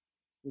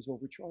was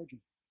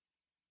overcharging.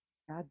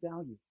 Add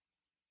value.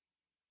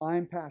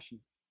 I'm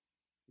passionate.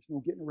 There's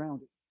no getting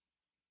around it.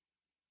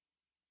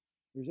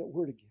 There's that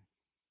word again.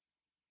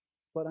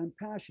 But I'm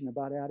passionate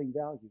about adding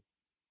value.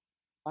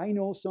 I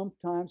know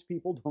sometimes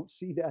people don't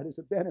see that as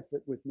a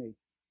benefit with me.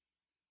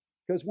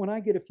 Because when I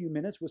get a few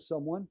minutes with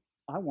someone,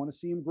 I want to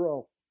see them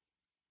grow.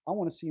 I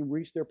want to see them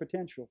reach their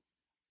potential.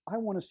 I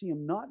want to see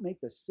them not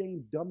make the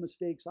same dumb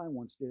mistakes I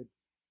once did.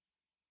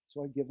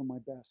 So I give them my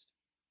best.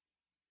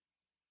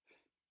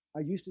 I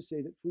used to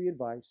say that free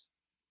advice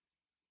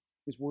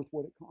is worth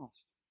what it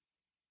costs.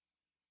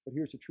 But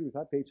here's the truth.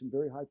 I paid some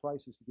very high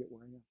prices to get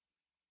where I am.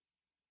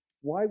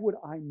 Why would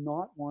I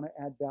not want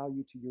to add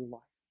value to your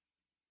life?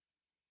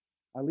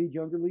 I lead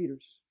younger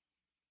leaders,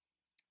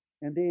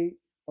 and they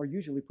are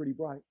usually pretty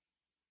bright.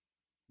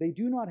 They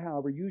do not,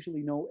 however,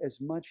 usually know as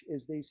much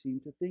as they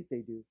seem to think they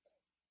do.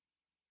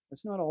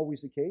 That's not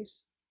always the case,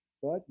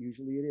 but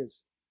usually it is.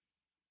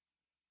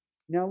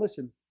 Now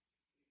listen,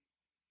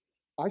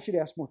 I should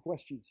ask more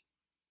questions.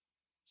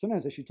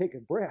 Sometimes I should take a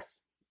breath.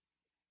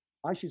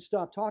 I should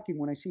stop talking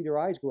when I see their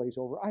eyes glaze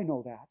over. I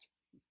know that.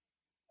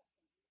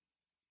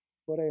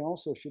 But I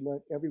also should let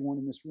everyone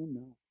in this room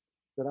know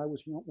that I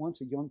was once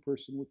a young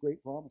person with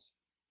great promise.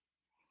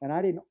 And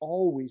I didn't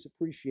always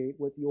appreciate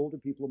what the older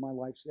people in my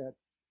life said.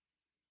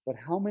 But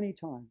how many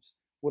times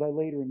would I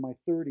later in my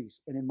 30s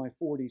and in my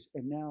 40s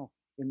and now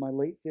in my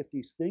late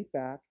 50s think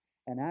back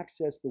and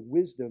access the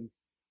wisdom,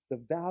 the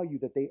value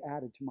that they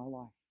added to my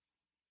life?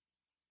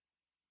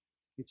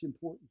 It's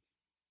important.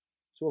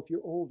 So if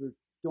you're older,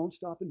 don't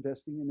stop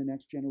investing in the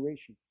next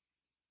generation.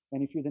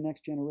 And if you're the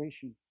next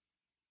generation,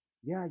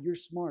 yeah, you're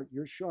smart,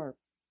 you're sharp,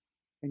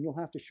 and you'll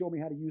have to show me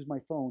how to use my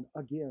phone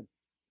again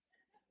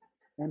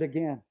and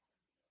again.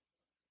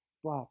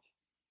 But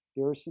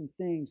there are some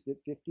things that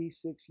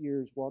 56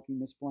 years walking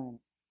this planet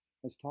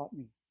has taught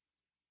me.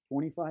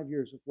 25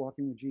 years of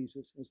walking with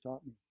Jesus has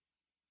taught me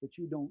that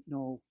you don't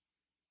know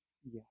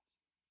yet.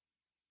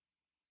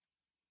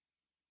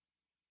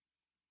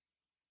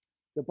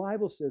 The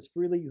Bible says,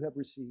 freely you have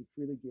received,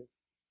 freely give.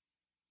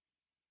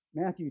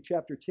 Matthew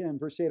chapter 10,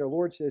 verse 8, our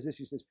Lord says this.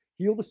 He says,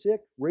 heal the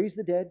sick, raise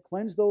the dead,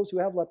 cleanse those who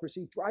have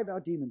leprosy, drive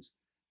out demons.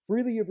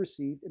 Freely you've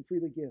received and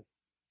freely give.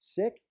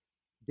 Sick,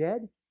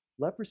 dead,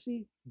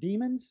 leprosy,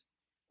 demons.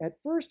 At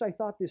first I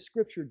thought this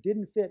scripture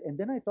didn't fit, and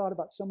then I thought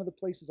about some of the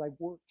places I've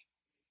worked.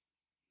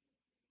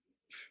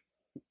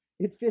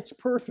 It fits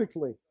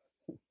perfectly.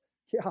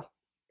 Yeah.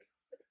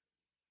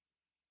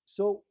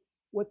 So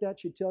what that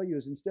should tell you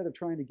is instead of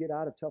trying to get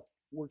out of tough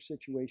work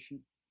situation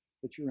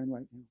that you're in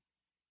right now,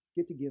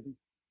 get to giving.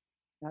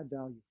 Add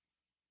value.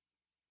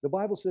 The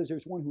Bible says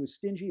there's one who is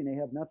stingy and they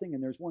have nothing,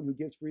 and there's one who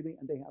gives freely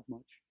and they have much.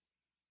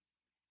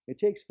 It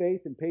takes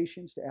faith and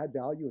patience to add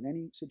value in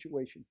any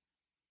situation,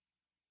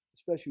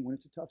 especially when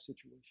it's a tough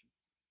situation.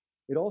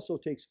 It also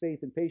takes faith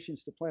and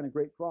patience to plant a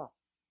great crop,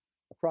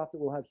 a crop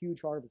that will have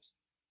huge harvest,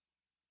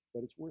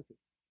 but it's worth it.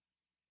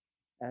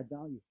 Add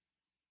value.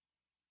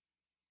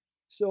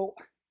 So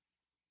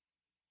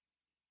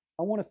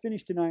I want to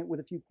finish tonight with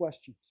a few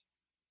questions.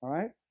 All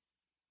right?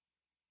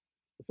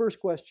 The first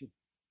question.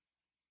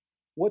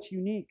 What's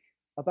unique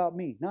about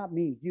me? Not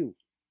me, you.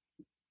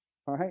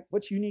 All right?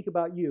 What's unique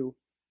about you?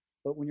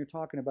 But when you're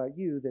talking about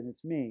you, then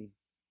it's me.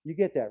 You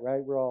get that,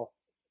 right? We're all,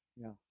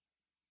 yeah.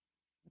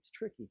 That's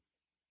tricky.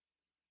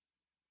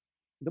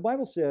 The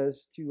Bible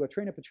says to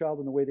train up a child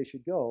in the way they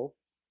should go.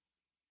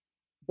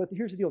 But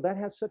here's the deal. That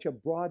has such a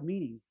broad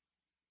meaning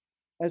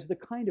as the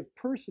kind of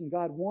person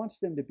God wants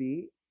them to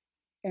be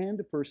and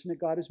the person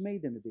that God has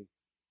made them to be.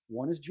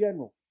 One is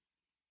general.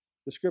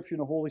 The Scripture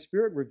and the Holy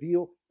Spirit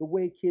reveal the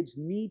way kids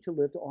need to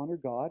live to honor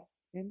God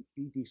and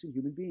be decent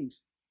human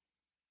beings.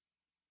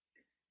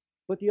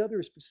 But the other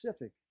is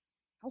specific.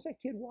 How's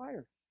that kid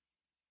wired?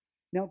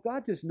 Now,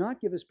 God does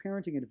not give us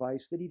parenting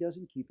advice that he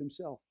doesn't keep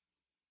himself.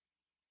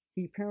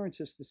 He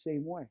parents us the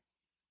same way.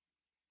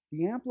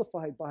 The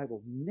Amplified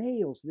Bible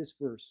nails this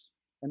verse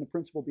and the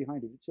principle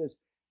behind it. It says,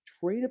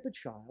 train up a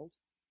child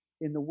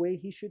in the way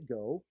he should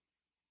go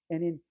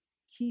and in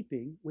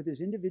keeping with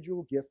his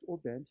individual gift or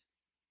bent,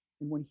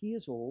 and when he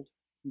is old,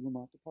 he will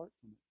not depart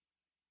from it.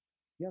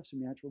 You have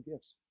some natural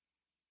gifts.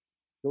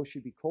 Those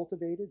should be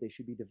cultivated, they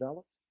should be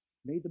developed,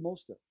 made the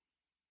most of.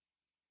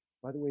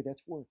 By the way,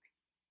 that's work.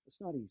 It's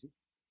not easy.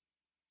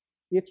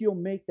 If you'll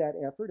make that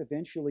effort,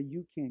 eventually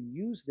you can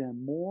use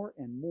them more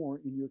and more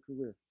in your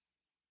career.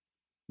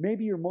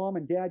 Maybe your mom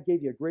and dad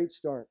gave you a great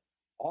start.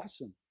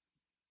 Awesome.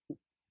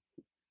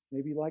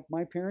 Maybe like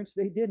my parents,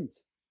 they didn't.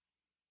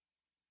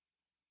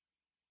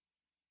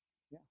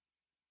 Yeah.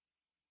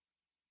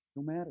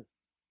 No matter.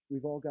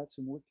 We've all got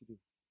some work to do.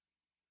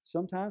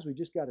 Sometimes we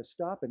just got to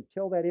stop and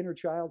tell that inner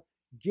child,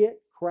 get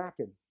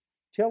cracking.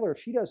 Tell her if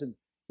she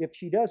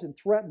doesn't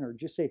threaten her,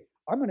 just say,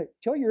 I'm going to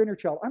tell your inner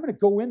child, I'm going to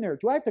go in there.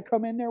 Do I have to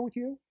come in there with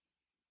you?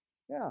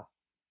 Yeah.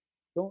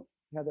 Don't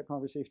have that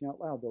conversation out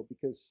loud, though,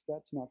 because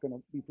that's not going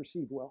to be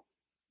perceived well.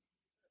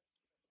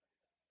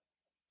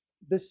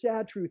 The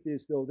sad truth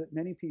is, though, that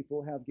many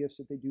people have gifts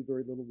that they do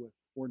very little with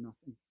or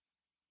nothing.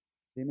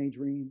 They may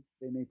dream,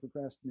 they may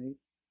procrastinate,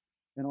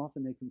 and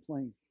often they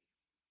complain,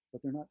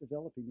 but they're not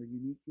developing their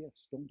unique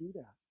gifts. Don't do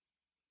that.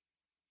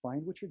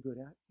 Find what you're good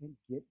at and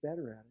get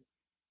better at it.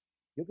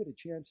 You'll get a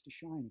chance to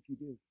shine if you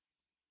do.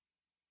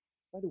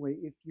 By the way,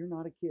 if you're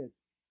not a kid,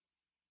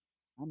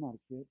 I'm not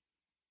a kid.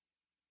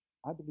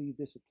 I believe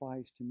this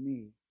applies to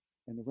me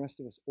and the rest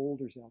of us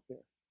olders out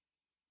there.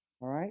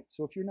 All right?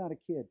 So if you're not a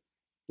kid,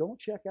 don't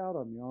check out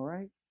on me, all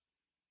right?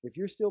 If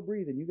you're still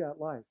breathing, you got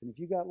life. And if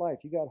you got life,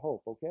 you got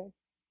hope, okay?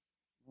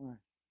 All right.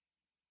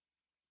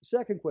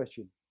 Second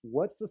question,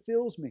 what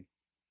fulfills me?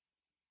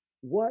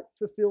 What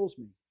fulfills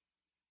me?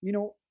 You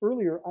know,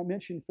 earlier I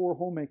mentioned 4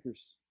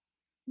 homemakers.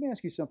 Let me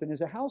ask you something.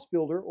 Is a house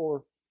builder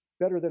or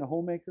better than a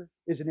homemaker?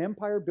 Is an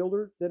empire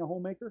builder than a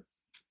homemaker?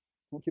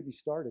 Don't get me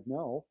started.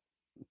 No.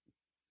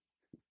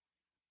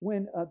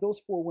 When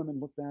those 4 women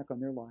look back on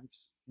their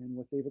lives and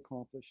what they've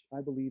accomplished,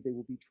 I believe they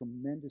will be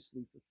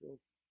tremendously fulfilled.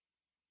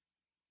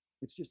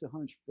 It's just a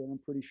hunch, but I'm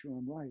pretty sure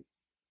I'm right.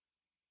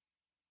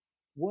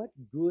 What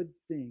good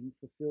thing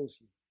fulfills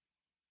you?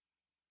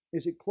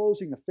 Is it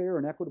closing a fair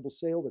and equitable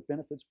sale that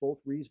benefits both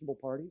reasonable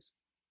parties?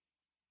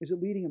 Is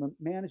it leading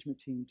a management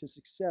team to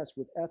success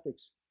with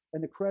ethics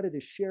and the credit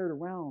is shared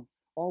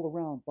all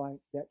around by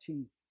that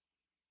team?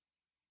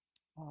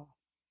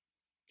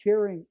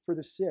 Caring for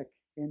the sick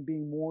and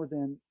being more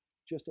than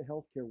just a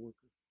healthcare worker.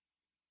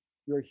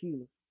 You're a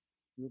healer.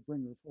 You're a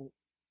bringer of hope.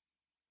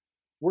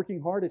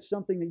 Working hard at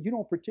something that you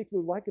don't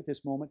particularly like at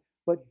this moment,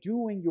 but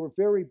doing your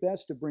very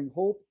best to bring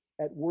hope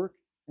at work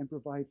and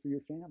provide for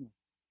your family.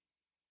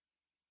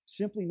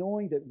 Simply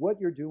knowing that what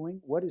you're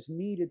doing, what is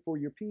needed for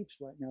your peeps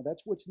right now,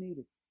 that's what's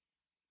needed.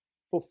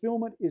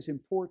 Fulfillment is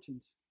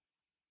important,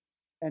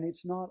 and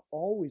it's not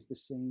always the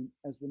same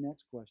as the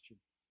next question.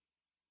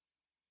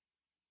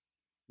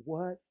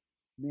 What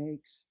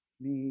makes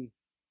me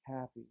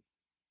happy?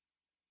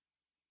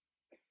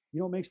 You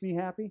know what makes me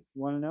happy?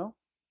 You want to know?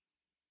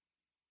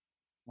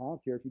 I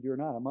don't care if you do or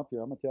not. I'm up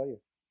here. I'm going to tell you.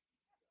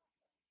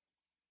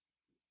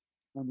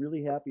 I'm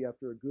really happy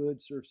after a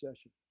good surf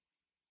session,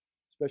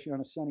 especially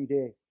on a sunny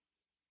day.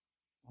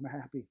 I'm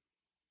happy.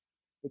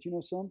 But you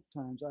know,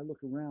 sometimes I look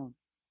around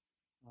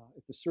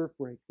at the surf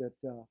break that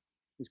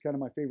is kind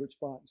of my favorite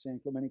spot in San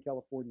Clemente,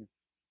 California,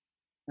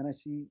 and I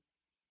see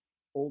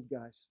old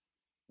guys,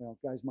 well,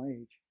 guys my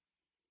age,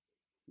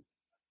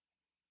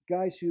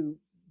 guys who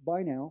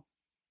by now,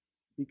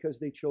 because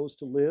they chose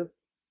to live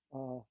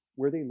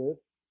where they live,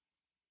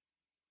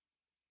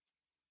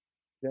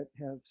 that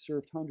have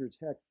surfed hundreds,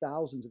 heck,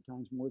 thousands of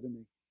times more than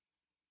me,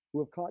 who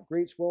have caught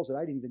great swells that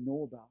I didn't even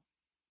know about.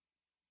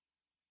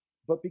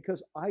 But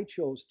because I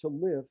chose to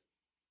live,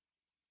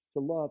 to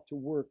love, to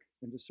work,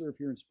 and to serve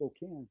here in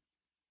Spokane,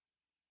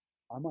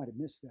 I might have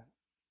missed that.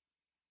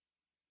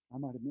 I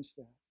might have missed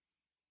that.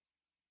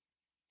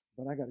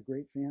 But I got a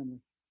great family.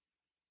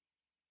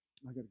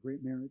 I got a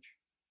great marriage.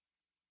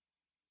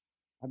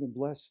 I've been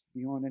blessed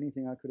beyond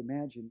anything I could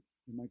imagine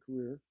in my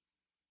career.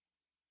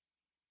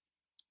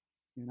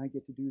 And I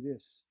get to do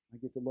this. I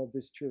get to love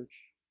this church.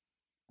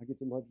 I get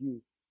to love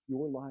you.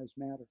 Your lives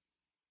matter.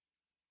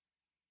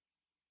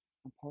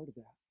 I'm part of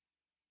that.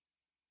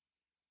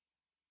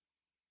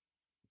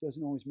 It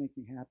doesn't always make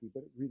me happy,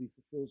 but it really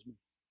fulfills me.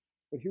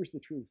 But here's the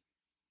truth.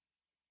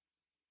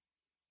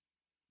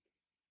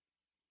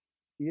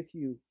 If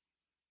you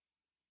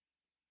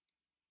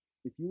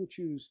will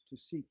choose to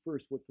seek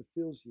first what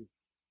fulfills you,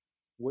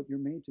 what you're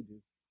made to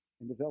do,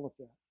 and develop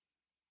that,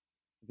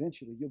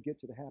 eventually you'll get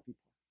to the happy part.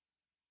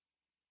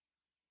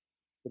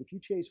 But if you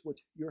chase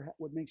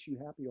what makes you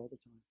happy all the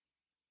time,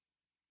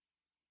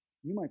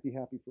 you might be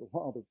happy for a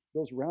while, but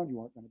those around you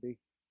aren't going to be.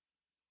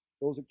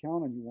 Those that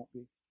count on you won't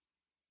be.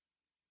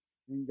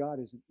 And God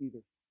isn't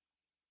either.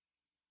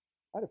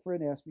 I had a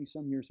friend ask me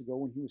some years ago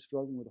when he was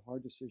struggling with a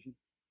hard decision,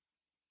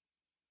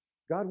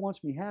 God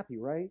wants me happy,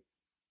 right?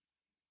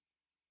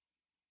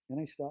 And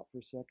I stopped for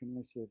a second and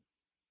I said,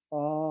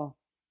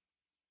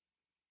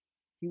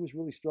 he was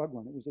really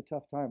struggling. It was a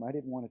tough time. I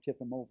didn't want to tip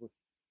him over.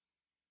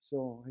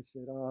 So I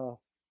said,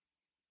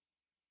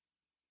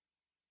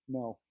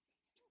 no.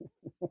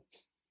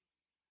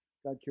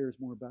 God cares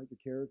more about your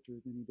character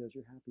than he does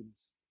your happiness.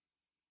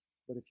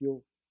 But if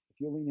you'll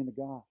lean into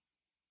God,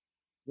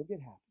 you'll get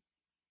happy.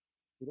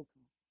 It'll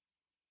come.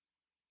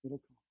 It'll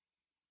come.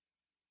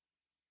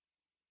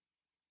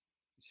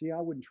 See, I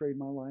wouldn't trade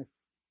my life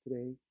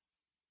today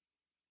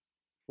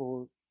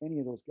for any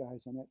of those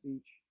guys on that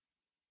beach.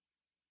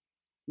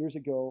 Years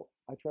ago,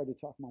 I tried to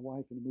talk my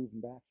wife into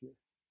moving back here,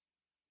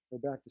 or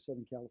back to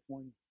Southern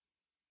California.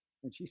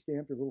 And she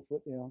stamped her little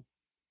foot down.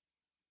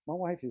 My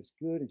wife is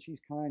good and she's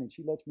kind and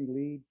she lets me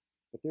lead,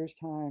 but there's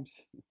times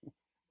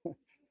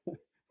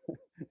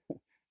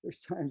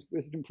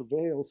wisdom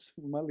prevails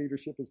when my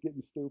leadership is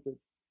getting stupid.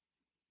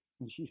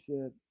 And she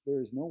said, there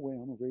is no way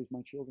I'm going to raise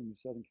my children in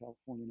Southern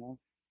California now.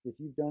 If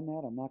you've done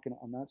that,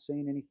 I'm not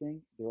saying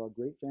anything. There are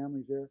great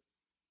families there.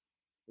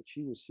 But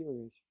she was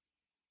serious.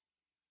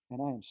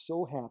 And I am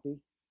so happy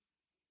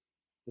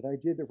that I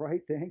did the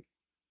right thing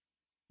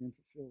and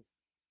fulfilled.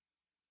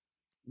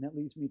 And that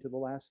leads me to the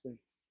last thing.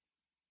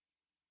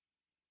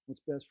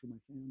 What's best for my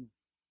family?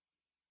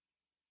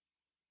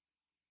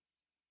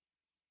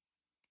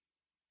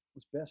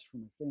 What's best for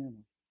my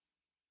family?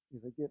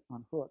 as I get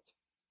unhooked.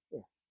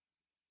 There.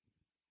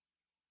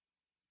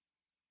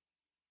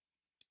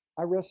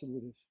 I wrestled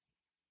with this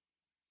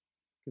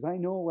because I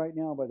know right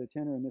now by the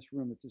tenor in this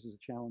room that this is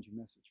a challenging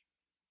message.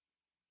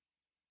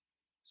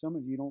 Some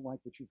of you don't like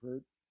what you've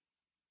heard.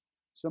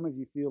 Some of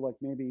you feel like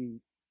maybe,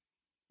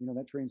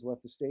 that train's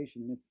left the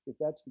station. And if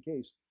that's the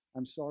case,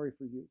 I'm sorry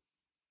for you.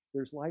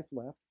 There's life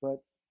left, but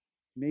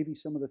maybe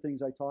some of the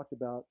things I talked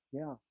about,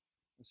 yeah,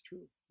 that's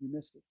true. You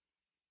missed it.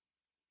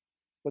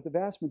 But the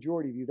vast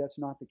majority of you, that's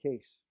not the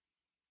case.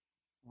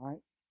 All right?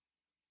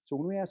 So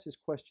when we ask this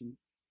question,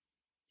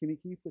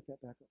 Kimmy, can you put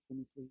that back up for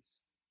me, please?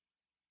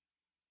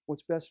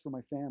 What's best for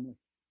my family?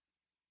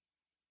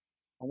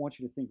 I want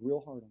you to think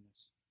real hard on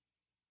this.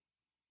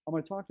 I'm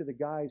going to talk to the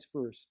guys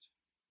first.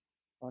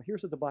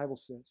 Here's what the Bible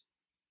says.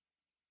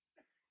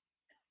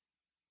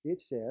 It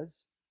says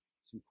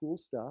some cool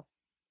stuff.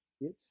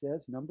 It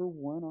says number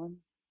one on.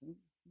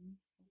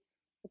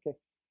 Okay.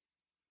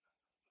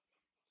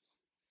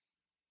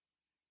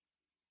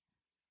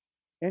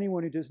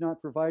 Anyone who does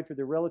not provide for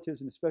their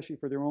relatives and especially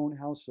for their own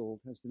household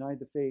has denied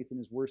the faith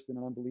and is worse than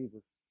an unbeliever.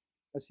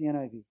 That's the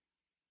NIV.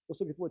 Let's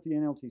look at what the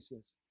NLT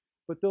says.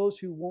 But those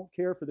who won't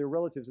care for their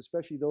relatives,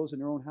 especially those in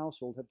their own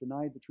household, have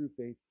denied the true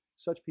faith.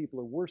 Such people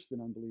are worse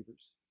than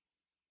unbelievers.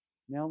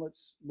 Now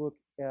let's look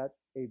at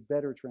a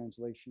better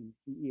translation,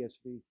 the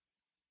ESV.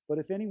 But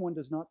if anyone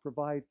does not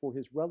provide for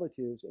his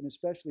relatives, and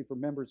especially for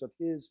members of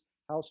his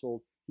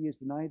household, he has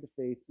denied the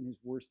faith and is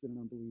worse than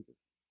an unbeliever.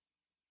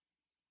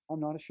 I'm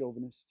not a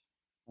chauvinist.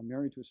 I'm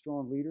married to a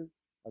strong leader.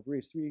 I've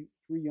raised three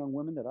young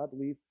women that I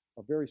believe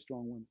are very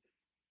strong women.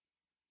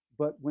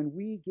 But when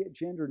we get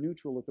gender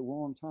neutral at the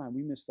wrong time,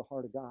 we miss the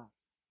heart of God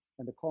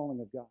and the calling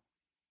of God.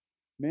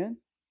 Men,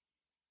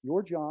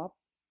 your job,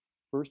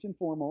 first and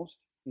foremost,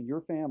 in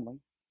your family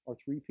are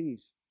 3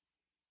 P's.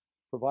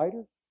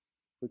 Provider,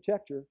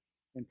 protector,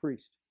 and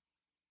priest.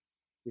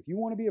 If you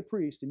want to be a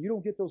priest and you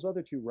don't get those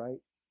other 2 right,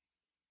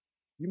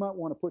 you might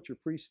want to put your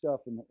priest stuff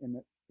in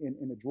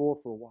the drawer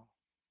for a while.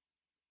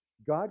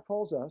 God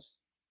calls us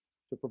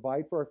to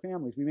provide for our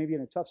families. We may be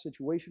in a tough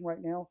situation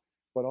right now,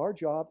 but our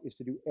job is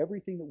to do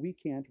everything that we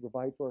can to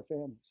provide for our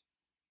families.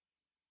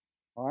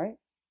 All right?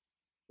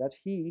 That's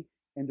He,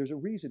 and there's a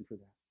reason for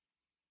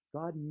that.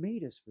 God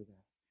made us for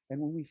that. And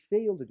when we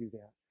fail to do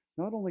that,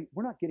 not only,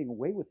 we're not getting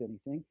away with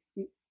anything.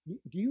 Do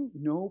you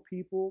know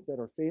people that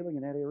are failing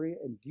in that area,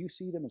 and do you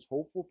see them as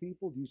hopeful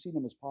people? Do you see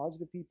them as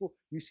positive people?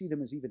 Do you see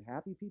them as even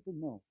happy people?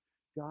 No.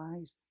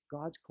 Guys,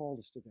 God's called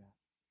us to that.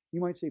 You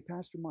might say,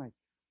 Pastor Mike,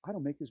 I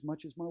don't make as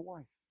much as my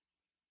wife.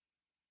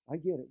 I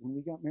get it. When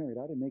we got married,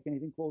 I didn't make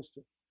anything close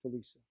to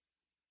Lisa.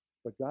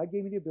 But God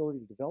gave me the ability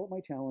to develop my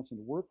talents and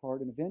to work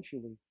hard, and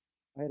eventually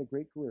I had a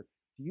great career.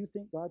 Do you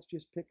think God's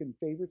just picking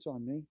favorites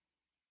on me?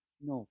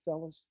 No,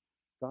 fellas,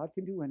 God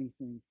can do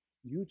anything.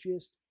 You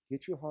just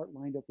get your heart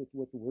lined up with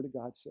what the Word of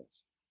God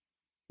says.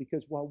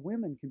 Because while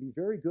women can be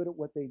very good at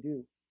what they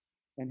do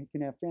and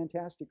can have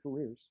fantastic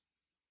careers,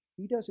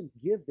 He doesn't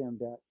give them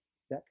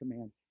that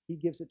command. He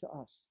gives it to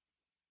us.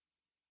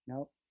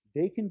 Now,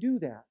 they can do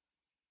that,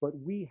 but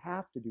we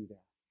have to do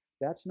that.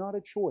 That's not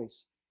a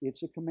choice.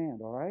 It's a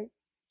command, all right?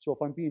 So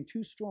if I'm being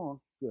too strong,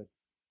 good.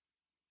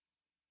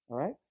 All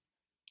right?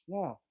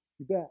 Yeah,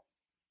 you bet.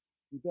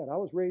 You bet. I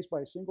was raised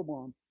by a single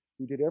mom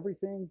who did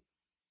everything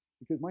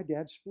because my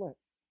dad split.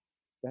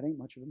 That ain't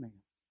much of a man.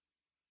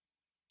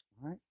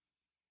 All right?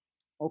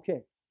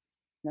 Okay.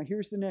 Now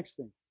here's the next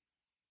thing.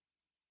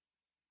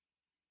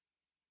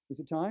 Is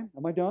it time?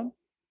 Am I done?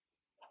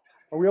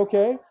 Are we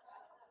okay?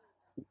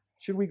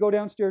 Should we go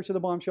downstairs to the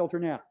bomb shelter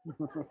now?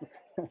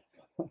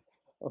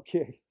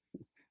 Okay.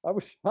 I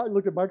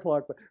looked at my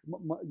clock, but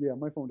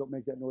my phone don't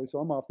make that noise, so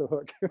I'm off the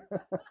hook.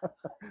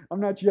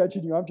 I'm not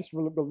judging you. I'm just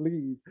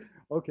relieved.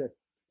 Okay.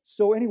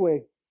 So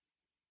anyway,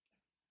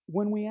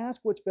 when we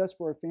ask what's best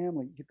for our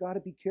family, you've got to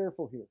be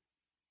careful here.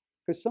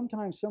 Because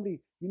sometimes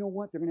somebody, you know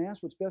what, they're going to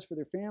ask what's best for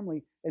their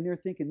family, and they're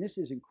thinking this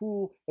isn't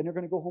cool, and they're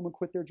going to go home and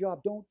quit their job.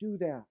 Don't do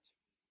that.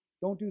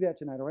 Don't do that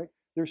tonight, all right?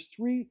 There's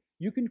 3,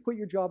 you can quit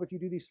your job if you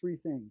do these 3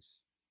 things.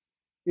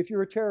 If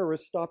you're a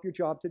terrorist, stop your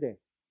job today.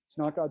 It's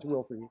not God's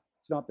will for you.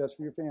 It's not best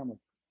for your family.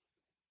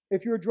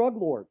 If you're a drug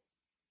lord,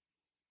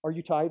 are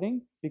you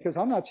tithing? Because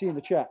I'm not seeing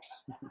the checks.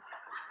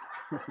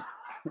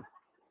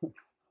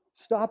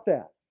 Stop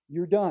that.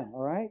 You're done,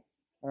 all right?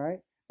 All right?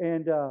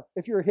 And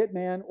if you're a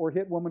hitman or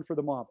hit woman for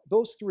the mob,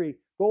 those 3,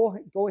 go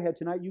ahead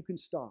tonight. You can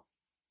stop.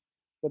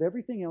 But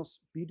everything else,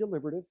 be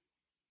deliberative,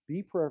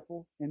 be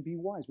prayerful, and be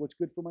wise. What's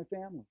good for my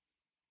family?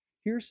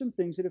 Here's some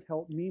things that have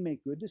helped me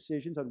make good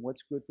decisions on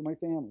what's good for my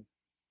family.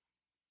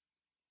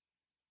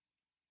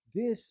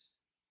 This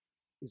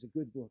is a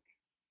good book.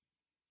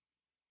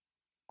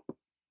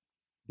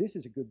 This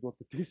is a good book,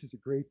 but this is a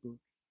great book.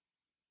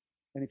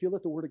 And if you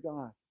let the Word of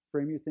God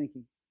frame your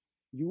thinking,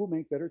 you will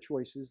make better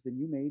choices than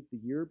you made the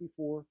year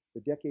before,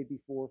 the decade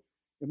before.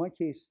 In my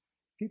case,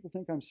 people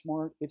think I'm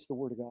smart. It's the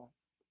Word of God.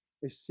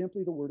 It's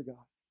simply the Word of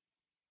God.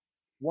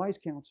 Wise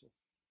counsel.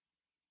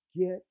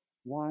 Get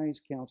Wise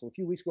counsel. A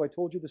few weeks ago, I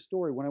told you the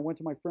story when I went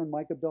to my friend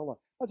Mike Abdullah.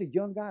 I was a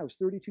young guy. I was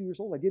 32 years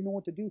old. I didn't know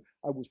what to do.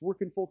 I was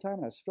working full time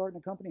and I was starting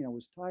a company and I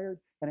was tired.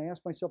 And I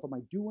asked myself, am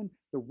I doing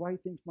the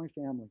right thing for my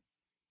family?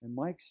 And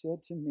Mike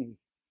said to me,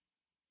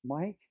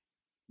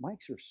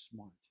 Mike's are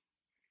smart.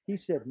 He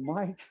said,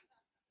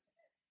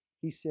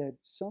 he said,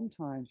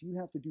 sometimes you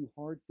have to do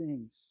hard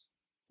things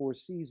for a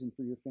season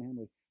for your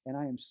family. And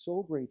I am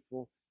so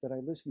grateful that I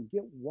listen.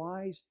 Get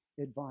wise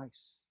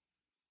advice.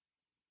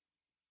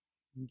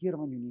 And get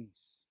on your knees.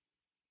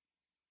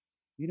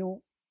 You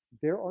know,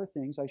 there are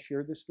things, I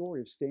shared this story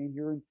of staying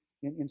here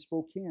in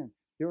Spokane.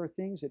 There are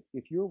things that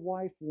if your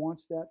wife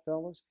wants that,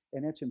 fellas,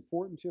 and it's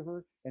important to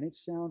her, and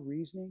it's sound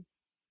reasoning,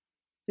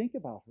 think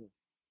about her.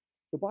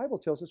 The Bible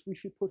tells us we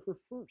should put her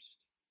first,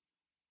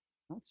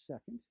 not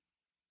second.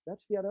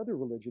 That's that other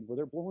religion where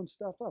they're blowing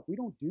stuff up. We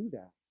don't do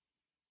that.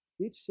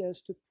 It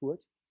says to put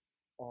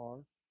our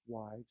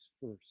wives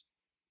first.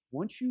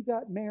 Once you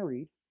got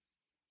married,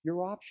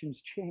 your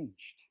options changed.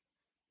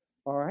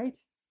 All right?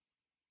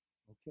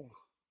 Okay.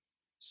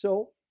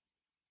 So,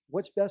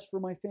 what's best for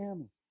my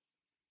family?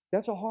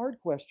 That's a hard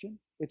question.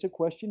 It's a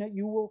question that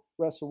you will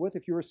wrestle with.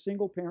 If you're a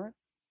single parent,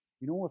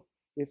 you know,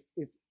 if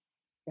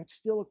that's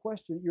still a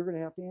question that you're going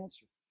to have to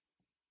answer.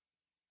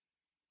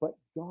 But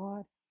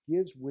God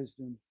gives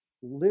wisdom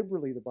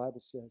liberally, the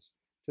Bible says,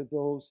 to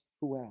those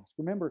who ask.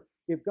 Remember,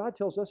 if God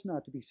tells us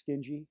not to be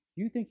stingy,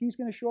 do you think He's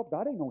going to show up?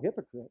 God ain't no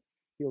hypocrite.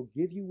 He'll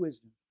give you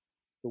wisdom.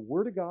 The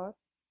Word of God,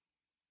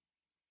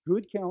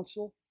 good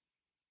counsel,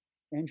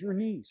 and your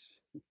knees.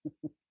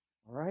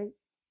 All right?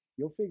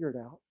 You'll figure it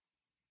out.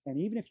 And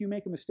even if you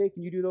make a mistake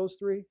and you do those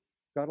three,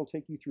 God will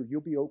take you through.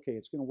 You'll be okay.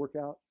 It's going to work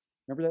out.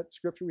 Remember that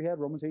scripture we had,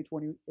 Romans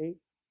 8:28?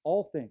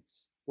 All things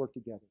work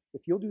together.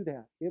 If you'll do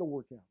that, it'll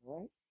work out.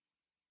 All right?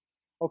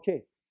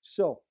 Okay,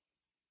 so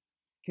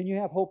can you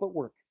have hope at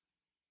work?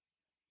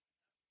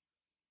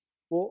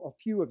 Well, a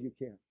few of you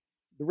can.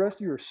 The rest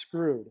of you are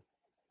screwed.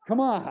 Come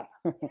on.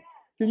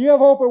 Can you have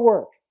hope at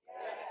work?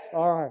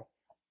 All right.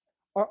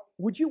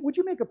 Would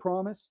you make a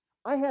promise?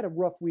 I had a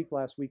rough week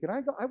last week, and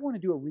I want to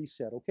do a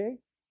reset, okay?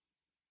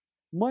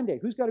 Monday.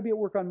 Who's got to be at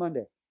work on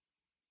Monday?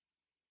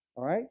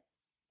 All right?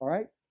 All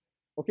right?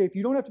 Okay, if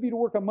you don't have to be to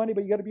work on Monday,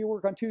 but you got to be at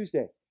work on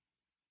Tuesday.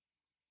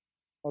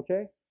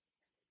 Okay?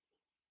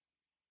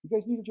 You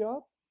guys need a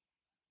job?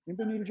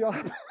 Anybody need a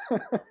job?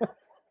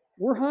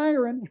 We're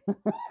hiring.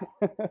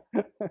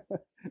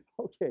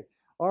 Okay.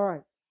 All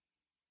right.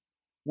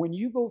 When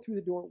you go through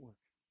the door at work,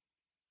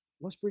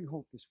 let's bring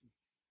hope this week.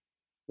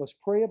 Let's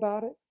pray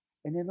about it,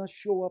 and then let's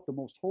show up the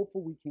most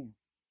hopeful we can.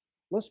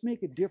 Let's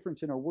make a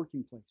difference in our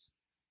working place.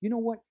 You know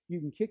what? You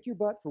can kick your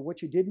butt for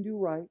what you didn't do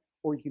right,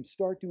 or you can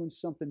start doing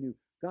something new.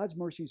 God's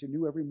mercies are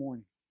new every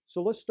morning.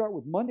 So let's start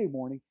with Monday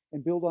morning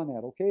and build on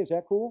that, okay? Is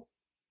that cool?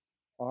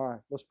 All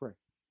right, let's pray.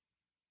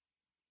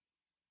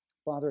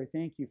 Father, I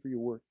thank you for your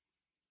word.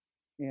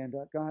 And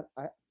God,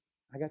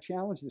 I got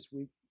challenged this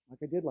week like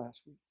I did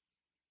last week.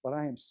 But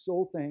I am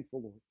so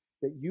thankful, Lord,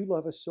 that you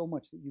love us so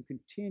much that you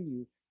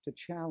continue to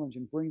challenge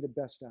and bring the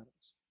best out of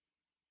us.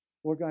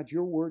 Lord God,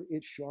 your word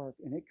is sharp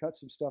and it cuts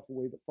some stuff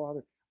away. But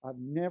Father, I've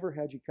never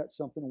had you cut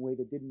something away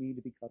that didn't need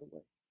to be cut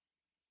away.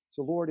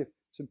 So Lord, if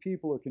some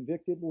people are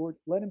convicted, Lord,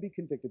 let them be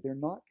convicted. They're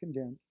not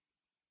condemned.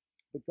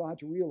 But God,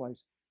 to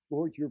realize,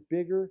 Lord, you're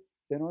bigger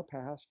than our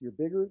past. You're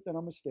bigger than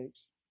our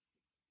mistakes.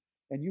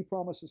 And you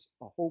promise us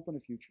a hope and a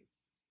future.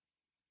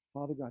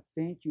 Father God,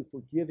 thank you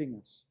for giving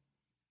us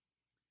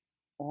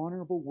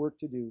honorable work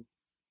to do.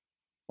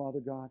 Father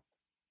God,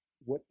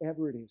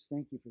 whatever it is,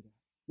 thank you for that.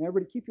 Now,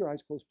 everybody, keep your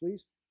eyes closed,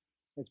 please.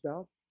 Heads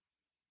bowed.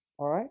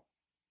 All right?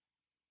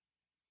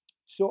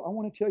 So I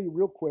want to tell you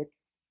real quick,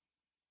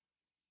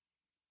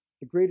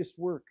 the greatest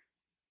work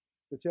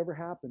that's ever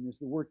happened is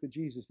the work that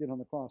Jesus did on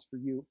the cross for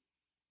you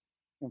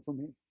and for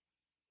me.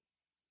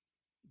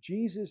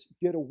 Jesus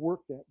did a work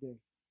that day,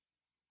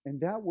 and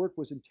that work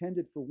was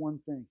intended for one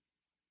thing,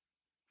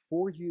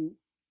 for you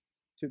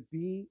to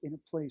be in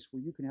a place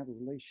where you can have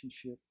a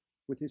relationship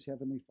with his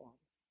heavenly Father.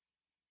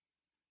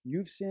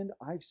 You've sinned,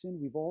 I've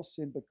sinned, we've all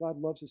sinned, but God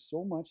loves us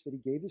so much that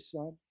he gave his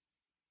son,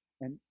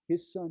 and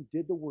his son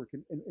did the work.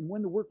 And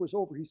when the work was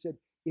over, he said,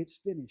 it's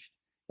finished.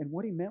 And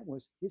what he meant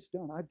was, it's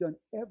done. I've done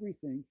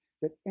everything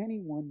that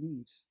anyone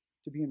needs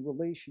to be in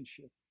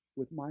relationship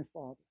with my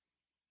Father.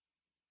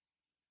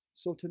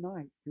 So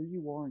tonight, here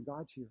you are, and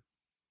God's here.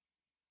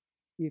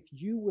 If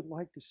you would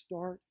like to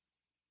start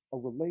a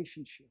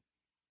relationship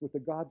with the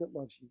God that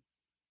loves you,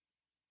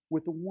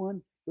 with the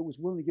one that was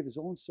willing to give his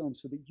own son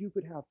so that you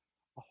could have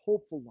a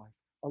hopeful life,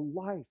 a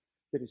life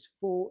that is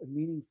full and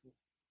meaningful,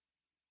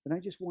 then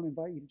I just want to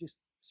invite you to just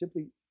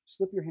simply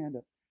slip your hand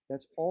up.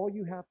 That's all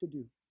you have to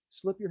do.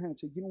 Slip your hand and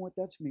say, you know what,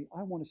 that's me.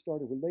 I want to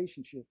start a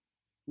relationship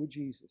with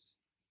Jesus.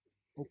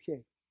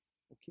 Okay,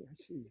 I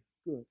see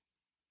you.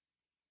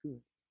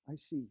 Good. I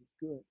see you.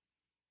 Good.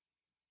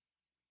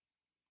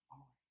 All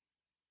right.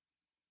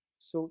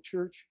 So,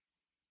 church,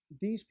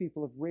 these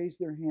people have raised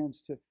their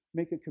hands to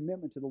make a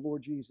commitment to the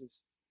Lord Jesus.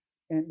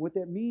 And what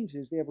that means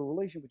is they have a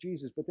relationship with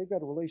Jesus, but they've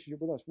got a relationship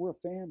with us. We're a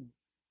family.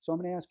 So I'm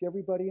going to ask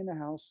everybody in the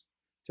house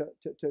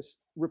to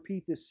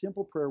repeat this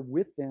simple prayer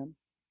with them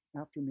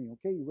after me.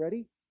 Okay, you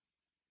ready?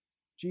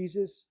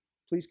 Jesus,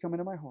 please come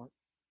into my heart.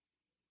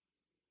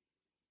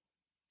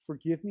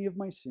 Forgive me of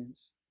my sins.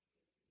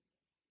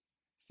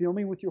 Fill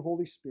me with your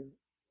Holy Spirit.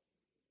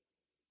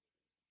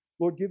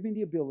 Lord, give me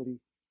the ability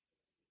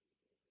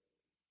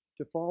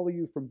to follow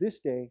you from this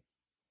day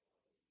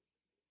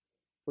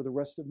for the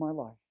rest of my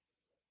life.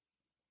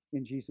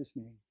 In Jesus'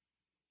 name,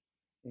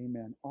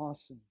 amen.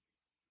 Awesome.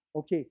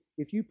 Okay,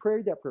 if you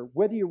prayed that prayer,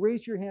 whether you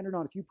raised your hand or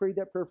not, if you prayed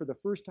that prayer for the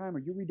first time or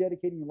you're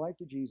rededicating your life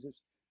to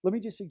Jesus, let me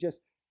just suggest,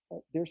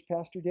 there's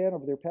Pastor Dan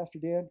over there. Pastor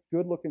Dan,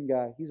 good-looking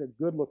guy. He's a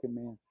good-looking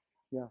man.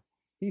 Yeah.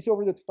 He's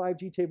over at the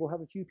 5G table.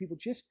 Have a few people.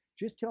 Just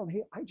tell him,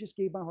 hey, I just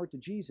gave my heart to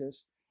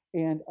Jesus,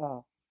 and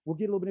we'll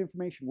get a little bit of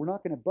information. We're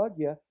not going to bug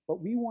you,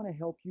 but we want to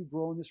help you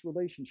grow in this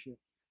relationship,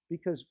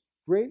 because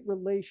great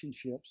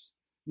relationships,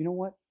 you know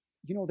what?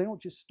 They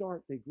don't just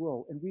start, they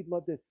grow. And we'd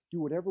love to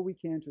do whatever we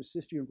can to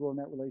assist you and grow in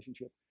that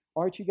relationship.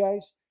 All right, you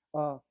guys,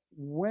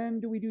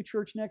 when do we do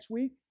church next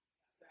week?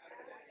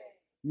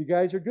 You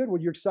guys are good.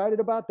 Well, you're excited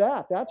about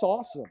that. That's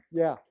awesome.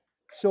 Yeah.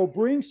 So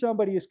bring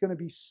somebody. It's going to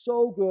be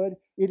so good.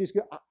 It is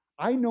good.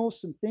 I know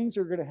some things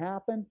are going to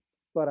happen,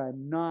 but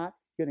I'm not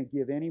going to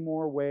give any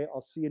more away. I'll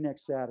see you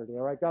next Saturday.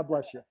 All right. God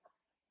bless you.